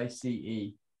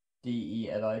PhyceDelic.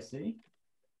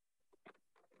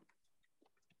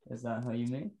 Is that how you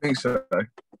mean? I think so.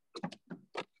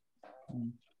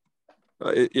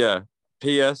 Yeah.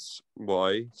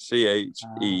 PSYCHEDE.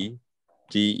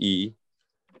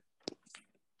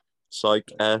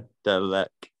 Psychedelic.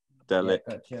 Yeah,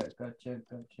 gotcha.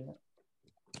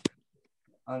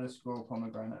 _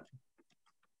 pomegranate.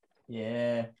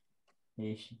 Yeah.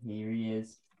 Here he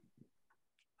is.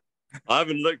 I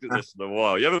haven't looked at this in a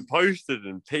while. You haven't posted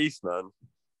in peace, man.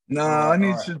 No, I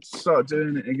need to start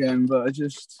doing it again, but I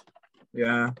just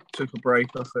took a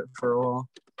break off it for a while.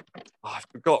 Oh,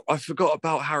 I forgot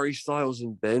about Harry Styles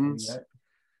and Ben's.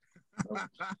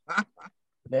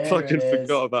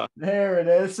 Forgot about. There it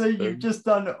is. So you've just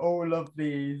done all of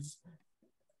these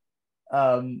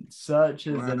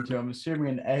searches into, I'm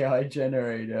assuming, an AI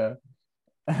generator,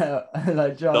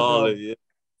 like John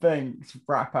Thinks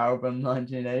rap album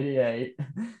 1988.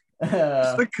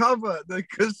 It's the cover, the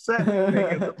cassette thing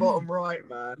at the bottom right,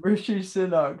 man. Rishi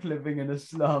Sunak living in a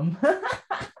slum.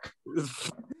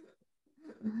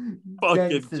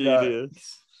 Fucking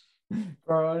genius.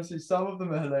 Bro, honestly, some of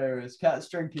them are hilarious. Cats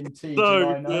drinking tea,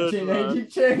 July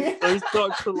 1982. Those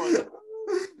ducks are like,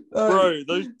 bro,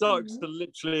 those ducks are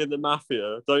literally in the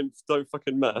mafia. Don't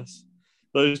fucking mess.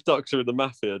 Those ducks are in the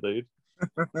mafia, dude.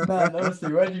 Man,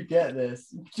 honestly, where'd you get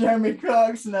this? Jeremy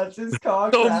Clarkson, that's his car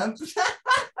clamp.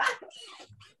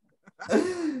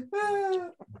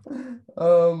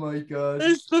 Oh my god.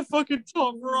 It's the fucking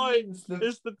top right.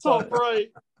 It's the top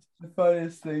right. The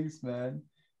funniest things, man.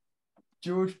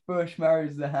 George Bush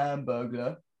marries the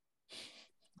Hamburglar.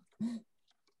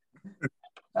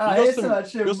 Here's some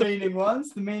actual meaning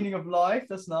ones. The meaning of life.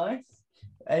 That's nice.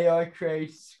 AI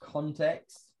creates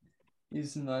context. These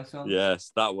are some nice ones.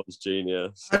 Yes, that one's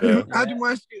genius. Adam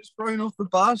West gets thrown off the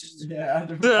bus. Yeah,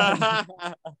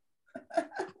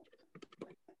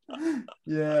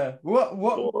 yeah.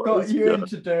 What got you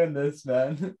into doing this,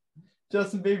 man?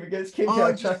 Justin Bieber gets kicked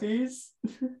out of Chuck E's.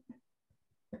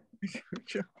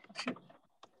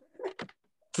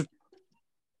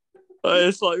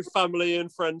 It's like family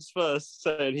and friends first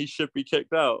saying he should be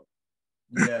kicked out.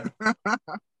 Yeah.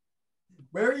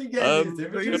 Where are you getting these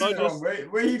images from? Where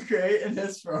are you creating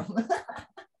this from?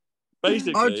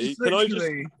 Basically,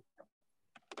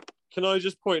 can I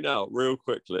just point out real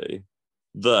quickly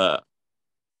that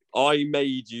I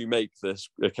made you make this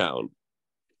account?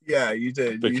 Yeah, you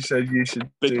did. You said you should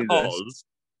do this.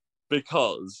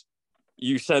 Because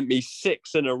you sent me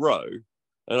 6 in a row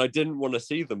and I didn't want to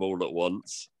see them all at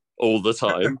once, all the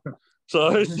time. So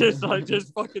I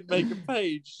just fucking make a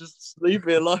page. Just leave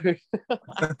me alone. I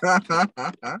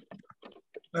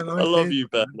love you,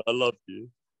 Ben. I love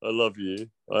you.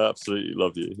 I absolutely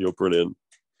love you. You're brilliant.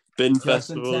 Bin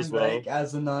Festival as well.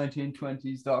 As a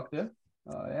 1920s doctor.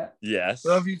 Oh, yeah. Yes.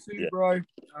 Love you too, bro.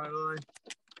 Oh,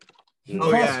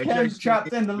 yeah. Ken's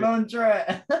trapped in the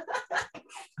laundrette.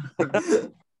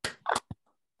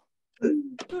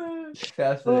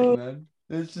 Classic, man.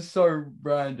 It's just so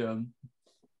random.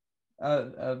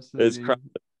 Absolutely. It's cracking.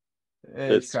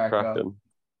 It's cracking.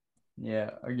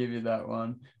 Yeah, I'll give you that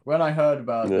one. When I heard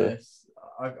about this,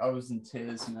 I was in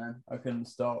tears, man. I couldn't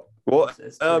stop. What?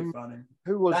 It's too funny.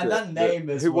 Who was it? That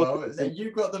name as well. You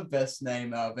got the best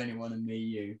name out of anyone in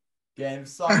MEyou. Game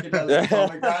psychedelic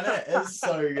pomegranate is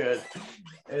so good.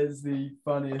 It's the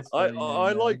funniest. I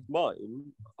like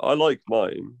mine. I like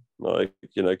mine. Like,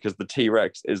 you know, because the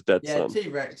T-Rex is dead. Yeah,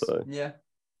 T-Rex. So. Yeah.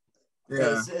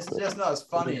 It's just not as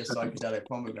funny as psychedelic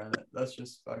pomegranate. That's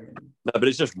just fucking. No, but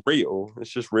it's just real.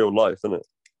 It's just real life, isn't it?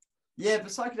 Yeah, but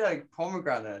psychedelic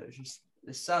pomegranate,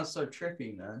 it sounds so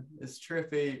trippy, man. It's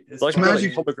trippy. It's like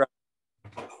magic pomegranate.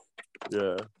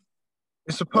 Yeah.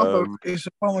 It's a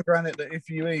pomegranate that if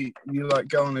you eat, you like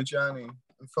go on a journey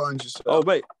and find yourself. Oh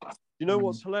wait, you know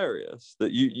what's hilarious?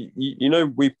 That you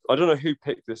know I don't know who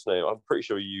picked this name. I'm pretty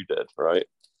sure you did, right?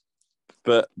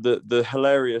 But the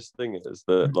hilarious thing is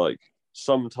that like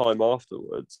sometime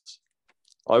afterwards,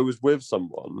 I was with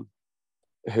someone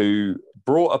who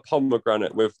brought a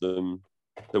pomegranate with them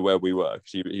to where we were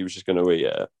because he was just going to eat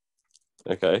it.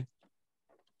 Okay.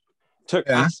 Took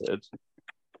acid.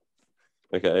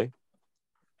 Okay.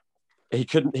 He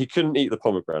couldn't eat the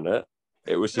pomegranate.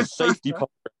 It was his safety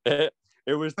pomegranate.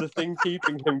 It was the thing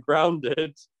keeping him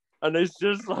grounded. And it's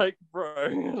just like, bro,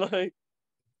 like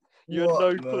you had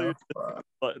no clue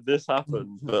like this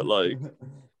happened, but like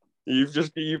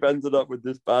you've ended up with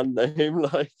this band name,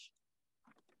 like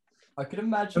I could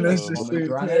imagine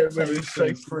pomegranate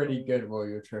tastes pretty good while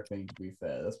you're tripping, to be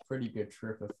fair. That's pretty good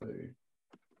tripper food.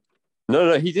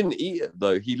 No, he didn't eat it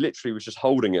though. He literally was just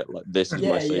holding it like this.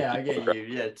 Yeah, I get you.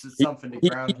 Yeah, it's just something to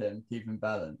ground him, keep him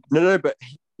balanced. No, but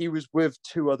he was with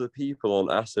 2 other people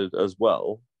on acid as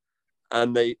well,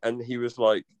 and he was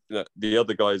like, you know, the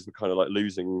other guys were kind of like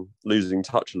losing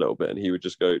touch a little bit, and he would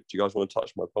just go, "Do you guys want to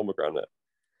touch my pomegranate?"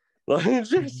 Like,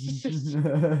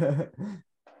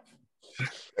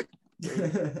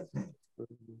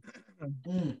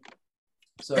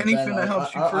 So anything that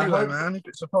helps you through, man. If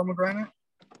it's a pomegranate.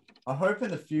 I hope in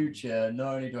the future,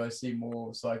 not only do I see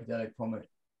more psychedelic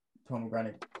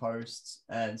pomegranate posts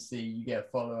and see you get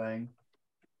following,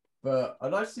 but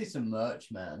I'd like to see some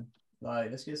merch, man. Like,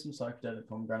 let's get some psychedelic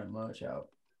pomegranate merch out.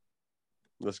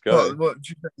 Let's go. What do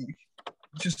you think?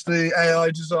 Just the AI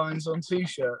designs on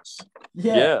T-shirts.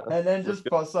 Yeah, and then just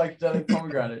put psychedelic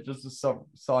pomegranate just to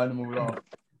sign them all off.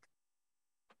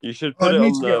 You should put it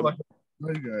on get like a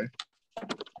logo.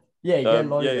 Yeah, you get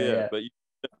logo. Yeah, but you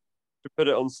should put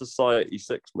it on Society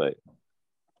 6, mate.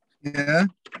 Yeah.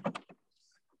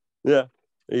 Yeah.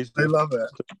 They love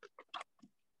it.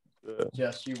 Yeah.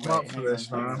 Just you wait for this,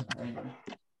 man.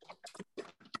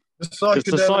 The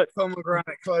psychedelic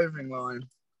pomegranate clothing line.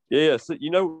 Yeah. So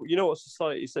you know what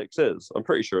Society 6 is? I'm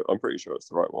pretty sure it's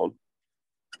the right one.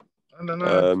 I don't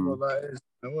know what that is.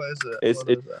 What is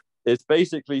it? It's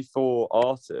basically for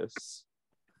artists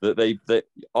that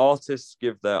artists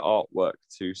give their artwork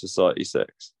to Society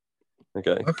 6.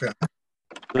 Okay.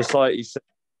 Society 6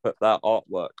 put that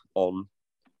artwork on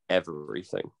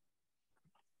everything.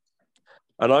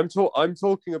 And I'm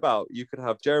talking about you could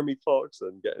have Jeremy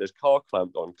Clarkson getting his car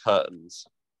clamped on curtains.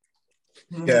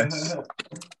 Yes.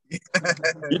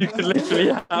 You could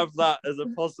literally have that as a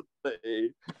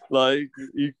possibility. Like,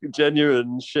 you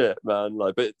genuine shit, man.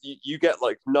 Like, but you get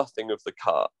like nothing of the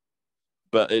cut,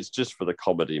 but it's just for the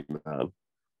comedy, man.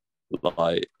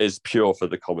 Like, it's pure for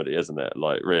the comedy, isn't it?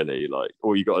 Like, really, like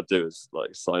all you got to do is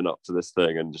like sign up to this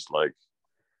thing and just like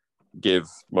give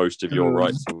most of your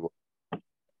rights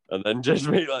and then just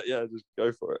be like, yeah, just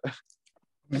go for it.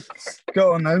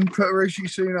 Go on then, put Rishi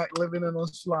Sunak living in a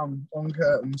slum on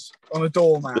curtains, on a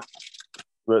doormat.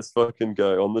 Let's fucking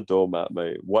go on the doormat,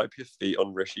 mate. Wipe your feet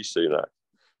on Rishi Sunak.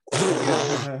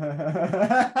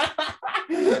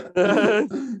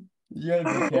 You gotta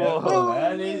be careful,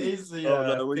 man. He's the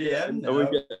PM now. Are we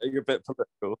getting a bit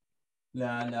political?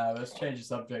 No, let's change the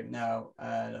subject now.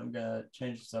 And I'm gonna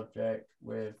change the subject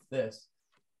with this.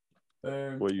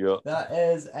 Boom. What you got? That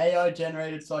is AI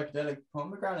generated psychedelic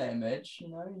pomegranate image. You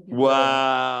know,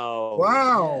 wow.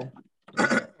 Wow.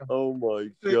 Yeah. Oh my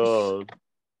god.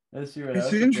 Let's see what It's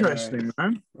else interesting,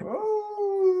 man.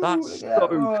 Ooh, that's so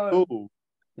cool.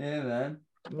 Yeah, man.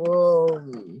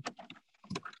 Whoa.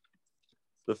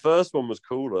 The first one was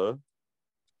cooler.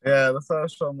 Yeah, the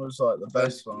first one was like the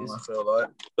best one, I feel like.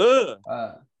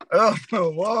 Oh,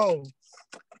 whoa.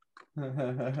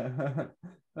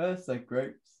 That's like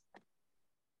grapes.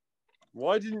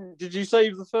 Why did you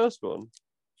save the first one?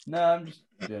 No, I'm just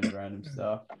doing random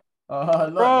stuff. Oh,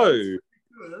 look, bro,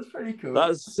 that's pretty cool.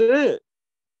 That's it.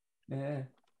 Yeah.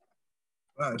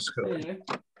 That's cool. Yeah,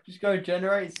 just go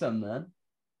generate some, then.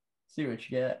 See what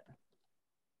you get.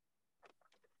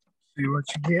 See what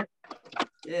you get.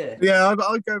 Yeah. Yeah,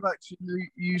 I'll go back to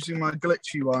using my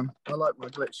glitchy one. I like my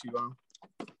glitchy one.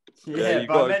 Yeah,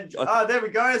 but there we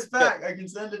go. It's back. I can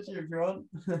send it to you if you want.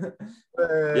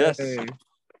 Yes.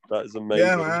 That is amazing.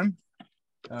 Yeah, man.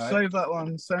 Right. Save that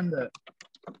one. Send it.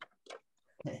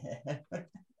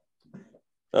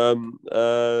 Don't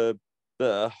know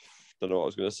what I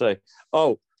was going to say.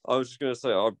 Oh, I was just going to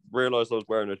say, I realised I was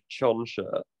wearing a Chon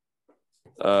shirt.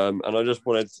 And I just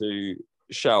wanted to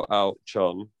shout out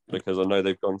Chon because I know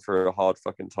they've gone through a hard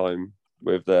fucking time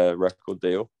with their record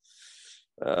deal.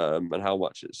 And how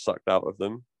much it sucked out of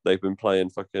them. They've been playing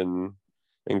fucking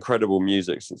incredible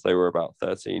music since they were about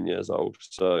 13 years old.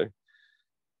 So,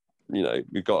 you know,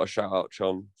 we've got to shout out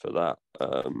Chon for that.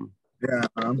 Yeah.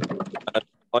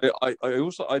 I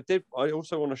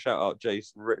also want to shout out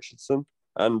Jason Richardson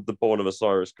and the Born of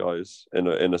Osiris guys in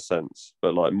a sense,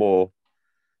 but like more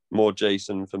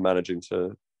Jason for managing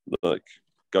to like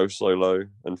go solo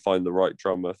and find the right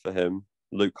drummer for him.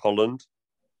 Luke Holland,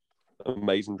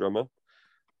 amazing drummer.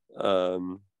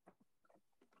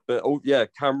 But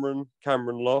Cameron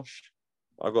Losh.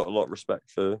 I've got a lot of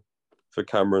respect for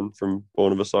Cameron from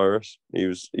Born of Osiris.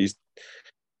 He's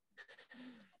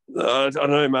I don't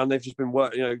know, man. They've just been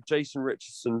working. You know, Jason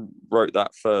Richardson wrote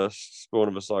that first Born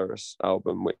of Osiris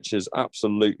album, which is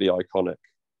absolutely iconic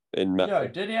in metal. Yo,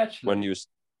 did he actually? When he was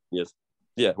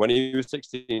when he was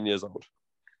 16 years old.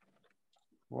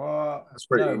 What? That's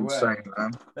pretty insane,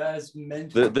 man. That's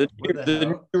mental.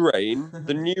 The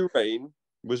New Rain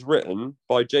was written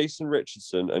by Jason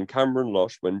Richardson and Cameron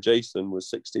Losh when Jason was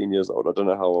 16 years old. I don't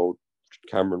know how old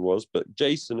Cameron was, but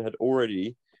Jason had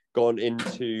already gone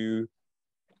into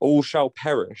All Shall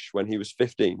Perish when he was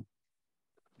 15.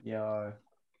 Yo.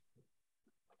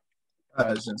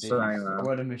 That is insane, man.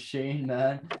 What a machine,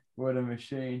 man. What a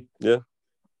machine. Yeah.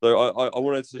 So I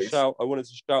wanted to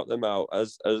shout them out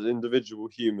as individual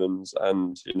humans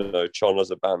and, you know, Chon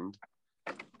as a band.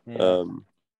 Yeah.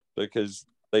 Because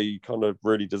they kind of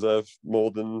really deserve more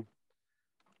than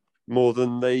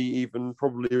they even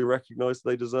probably recognize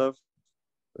they deserve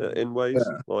in ways.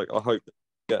 Yeah. Like, I hope they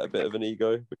get a bit of an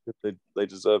ego because they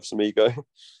deserve some ego.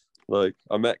 Like,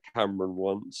 I met Cameron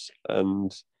once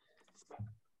and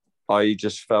I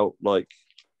just felt like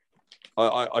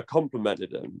I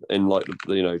complimented him in like,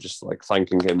 you know, just like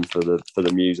thanking him for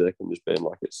the music and just being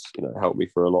like, it's, you know, helped me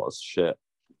for a lot of shit.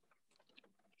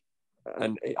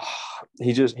 And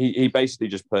he basically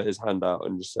just put his hand out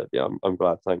and just said, yeah, I'm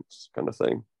glad, thanks, kind of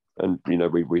thing. And, you know,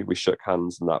 we shook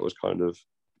hands and that was kind of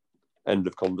end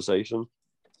of conversation,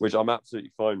 which I'm absolutely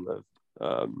fine with.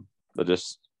 I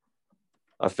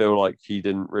feel like he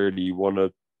didn't really want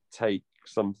to take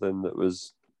something that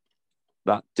was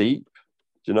that deep,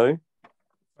 do you know?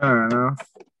 Fair enough.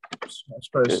 I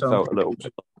suppose it felt a little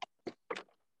bit.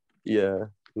 Yeah.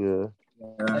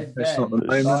 It's Ben, not the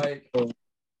moment.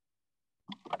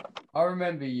 I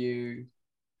remember you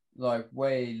like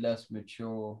way less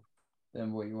mature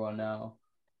than what you are now,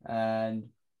 and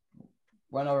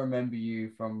when I remember you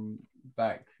from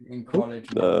back in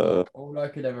college. All I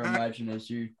could ever imagine is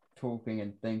you talking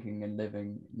and thinking and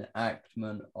living the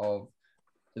enactment of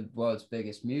the world's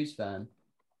biggest Muse fan.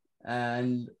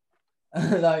 And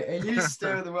like, are you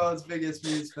still the world's biggest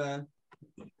Muse fan?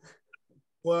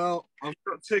 Well, I've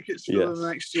got tickets for the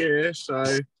next year, so.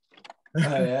 Oh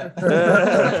yeah.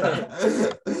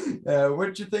 Yeah. What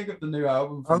did you think of the new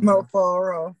album? I'm not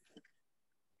far off.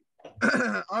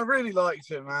 I really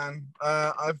liked it, man.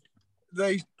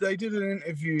 They did an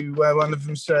interview where one of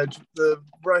them said the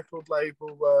record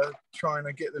label were trying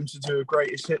to get them to do a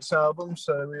greatest hits album,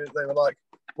 so they were like,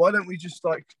 why don't we just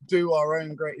like do our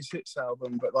own greatest hits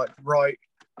album, but like write,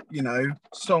 you know,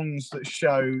 songs that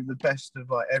show the best of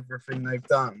like everything they've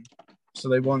done. So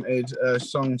they wanted a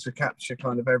song to capture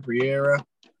kind of every era,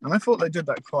 and I thought they did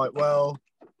that quite well.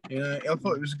 You know, I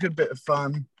thought it was a good bit of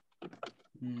fun.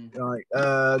 Like,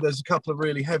 there's a couple of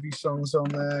really heavy songs on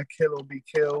there, Kill or Be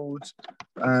Killed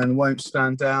and Won't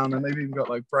Stand Down, and they've even got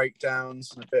like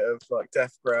breakdowns and a bit of like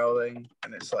death growling,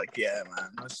 and it's like, yeah, man,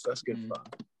 that's good fun.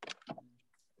 I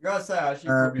gotta say,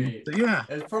 actually,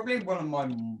 it's probably one of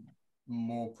my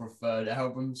more preferred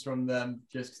albums from them,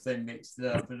 just because they mixed it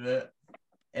up a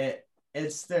bit.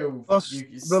 It's still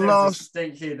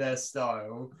distinctly their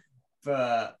style,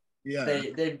 but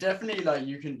they've definitely, like,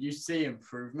 you see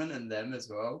improvement in them as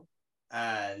well,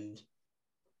 and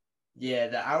yeah,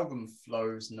 the album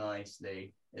flows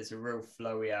nicely. It's a real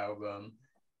flowy album.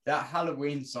 That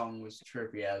Halloween song was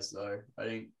trippy as though.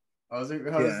 I was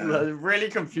really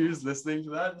confused listening to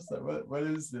that. Just like, what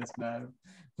is this, man?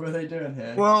 What are they doing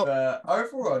here? Well, but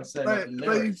overall, I'd say the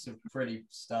lyrics are pretty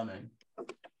stunning,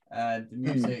 and the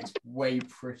music's way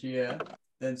prettier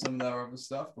than some of their other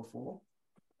stuff before.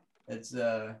 It's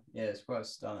it's quite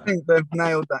stunning. I think they've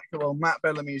nailed that. Well, Matt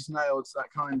Bellamy's nailed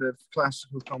that kind of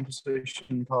classical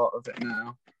composition part of it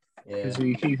now. Yeah, because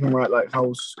he can write like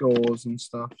whole scores and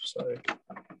stuff. So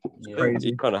it's crazy.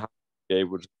 He kind of has to be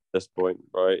able to at this point,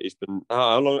 right? He's been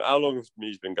how long has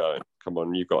Muse been going? Come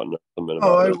on, you've got to know something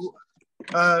about this.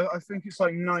 I think it's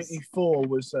like 94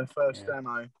 was their first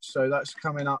demo, so that's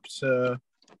coming up to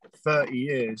 30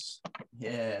 years.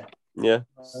 Yeah. Yeah,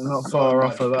 not far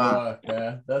off of that. Work,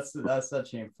 yeah, that's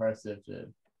actually impressive to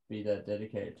be that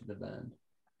dedicated to the band,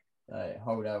 like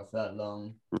hold out for that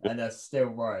long, and they're still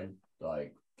writing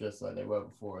like just like they were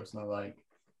before. It's not like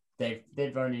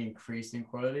they've only increased in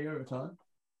quality over time,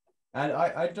 and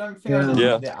I don't think I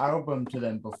listened to the album to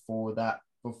them before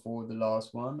the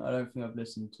last one. I don't think I've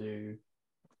listened to.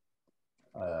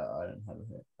 I don't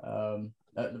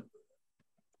have it.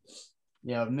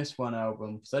 Yeah, I've missed one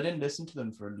album because I didn't listen to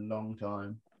them for a long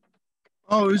time.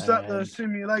 Oh, is that the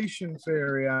Simulation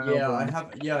Theory album?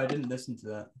 Yeah, I didn't listen to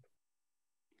that.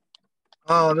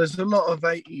 Oh, there's a lot of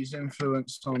 80s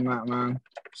influence on that, man.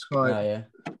 It's quite...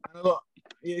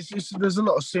 there's a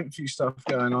lot of synthy stuff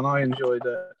going on. I enjoyed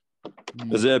it.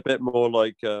 Is it a bit more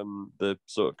like the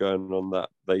sort of going on that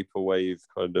vaporwave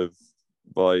kind of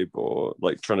vibe, or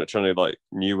like trying to like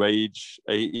new age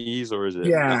 80s, or is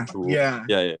it actual? Yeah.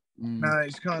 No,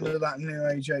 it's kind of that new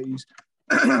age 80s.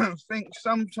 I think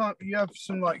sometimes you have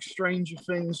some like Stranger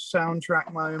Things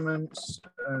soundtrack moments,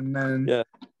 and then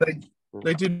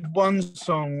they did one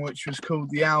song which was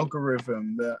called The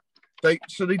Algorithm. They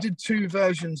did two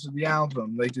versions of the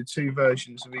album. They did two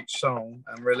versions of each song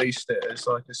and released it as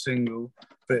like a single.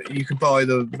 But you could buy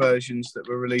the versions that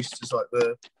were released as like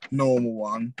the normal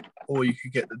one, or you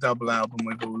could get the double album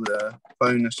with all the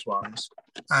bonus ones.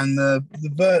 And the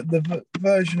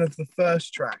version of the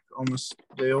first track on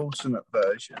the alternate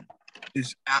version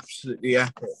is absolutely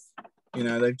epic. You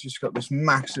know, they've just got this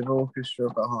massive orchestra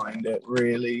behind it,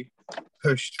 really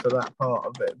pushed for that part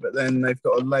of it. But then they've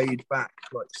got a laid back,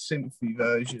 like, synthy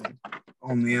version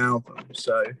on the album.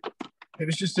 So it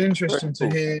was just interesting to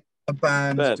hear a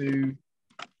band do.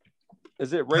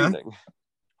 Is it raining?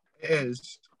 It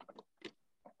is.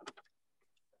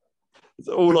 It's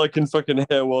all I can fucking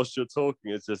hear whilst you're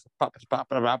talking. It's just. Yeah.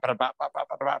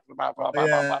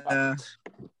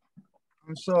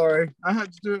 I'm sorry. I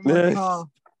had to do it in my car.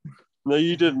 No,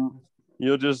 you didn't.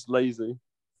 You're just lazy.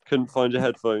 Couldn't find your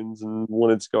headphones and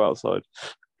wanted to go outside.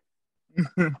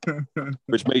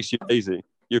 Which makes you lazy.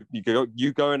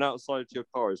 You going outside to your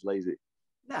car is lazy.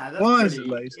 Nah, that's is it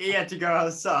lazy? He had to go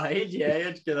outside. Yeah, he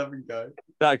had to get up and go.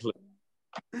 Exactly.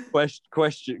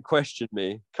 Question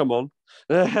me. Come on.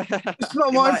 It's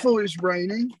not my fault it's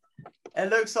raining. It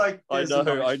looks like there's a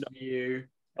nice view,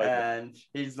 and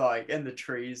he's like in the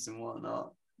trees and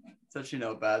whatnot. It's actually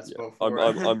not a bad spot for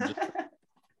him.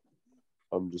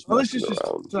 I'm just. Well, this is just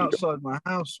outside my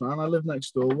house, man. I live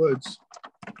next door woods.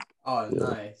 Oh,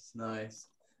 nice.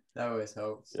 That always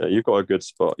helps. Yeah, you've got a good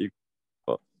spot.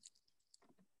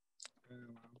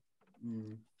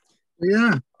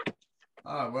 Yeah.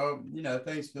 Oh, well, you know,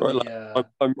 thanks for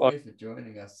thanks for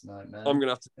joining us tonight, man. I'm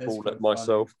gonna have to call it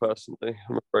myself personally.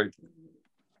 I'm afraid.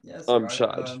 Yeah, I'm right.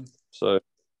 shattered. So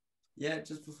yeah,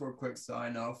 just before a quick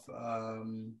sign off,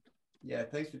 yeah,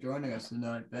 thanks for joining us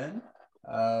tonight, Ben.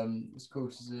 It's cool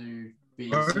to see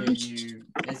you.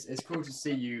 It's cool to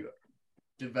see you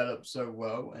develop so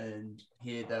well and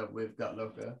hear that with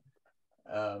Gutlocker.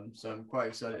 So I'm quite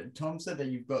excited. Tom said that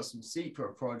you've got some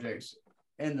secret projects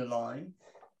in the line,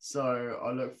 so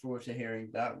I look forward to hearing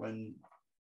that when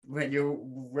you're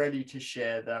ready to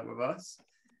share that with us.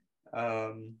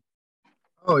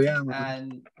 Oh yeah,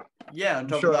 and yeah, on I'm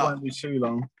top sure of that, it won't be too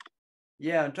long.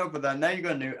 Yeah, on top of that, now you've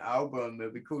got a new album.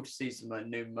 It'll be cool to see some like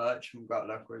new merch from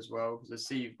Gutlocker as well, because I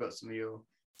see you've got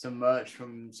some merch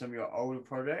from some of your older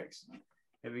projects.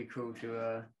 It'd be cool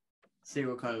to see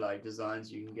what kind of like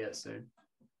designs you can get soon.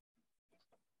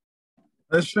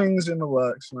 There's things in the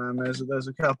works, man. There's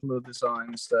a couple of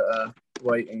designs that are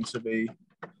waiting to be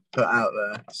put out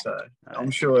there, so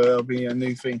I'm sure there'll be a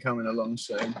new thing coming along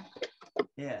soon.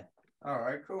 Yeah. All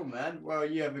right, cool, man. Well,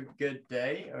 you have a good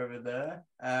day over there,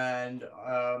 and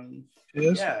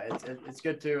yeah, it's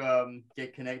good to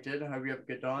get connected. I hope you have a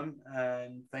good time,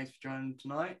 and thanks for joining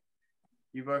tonight.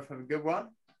 You both have a good one.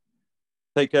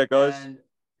 Take care, guys. And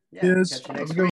yeah, Cheers. catch you next Have a good week.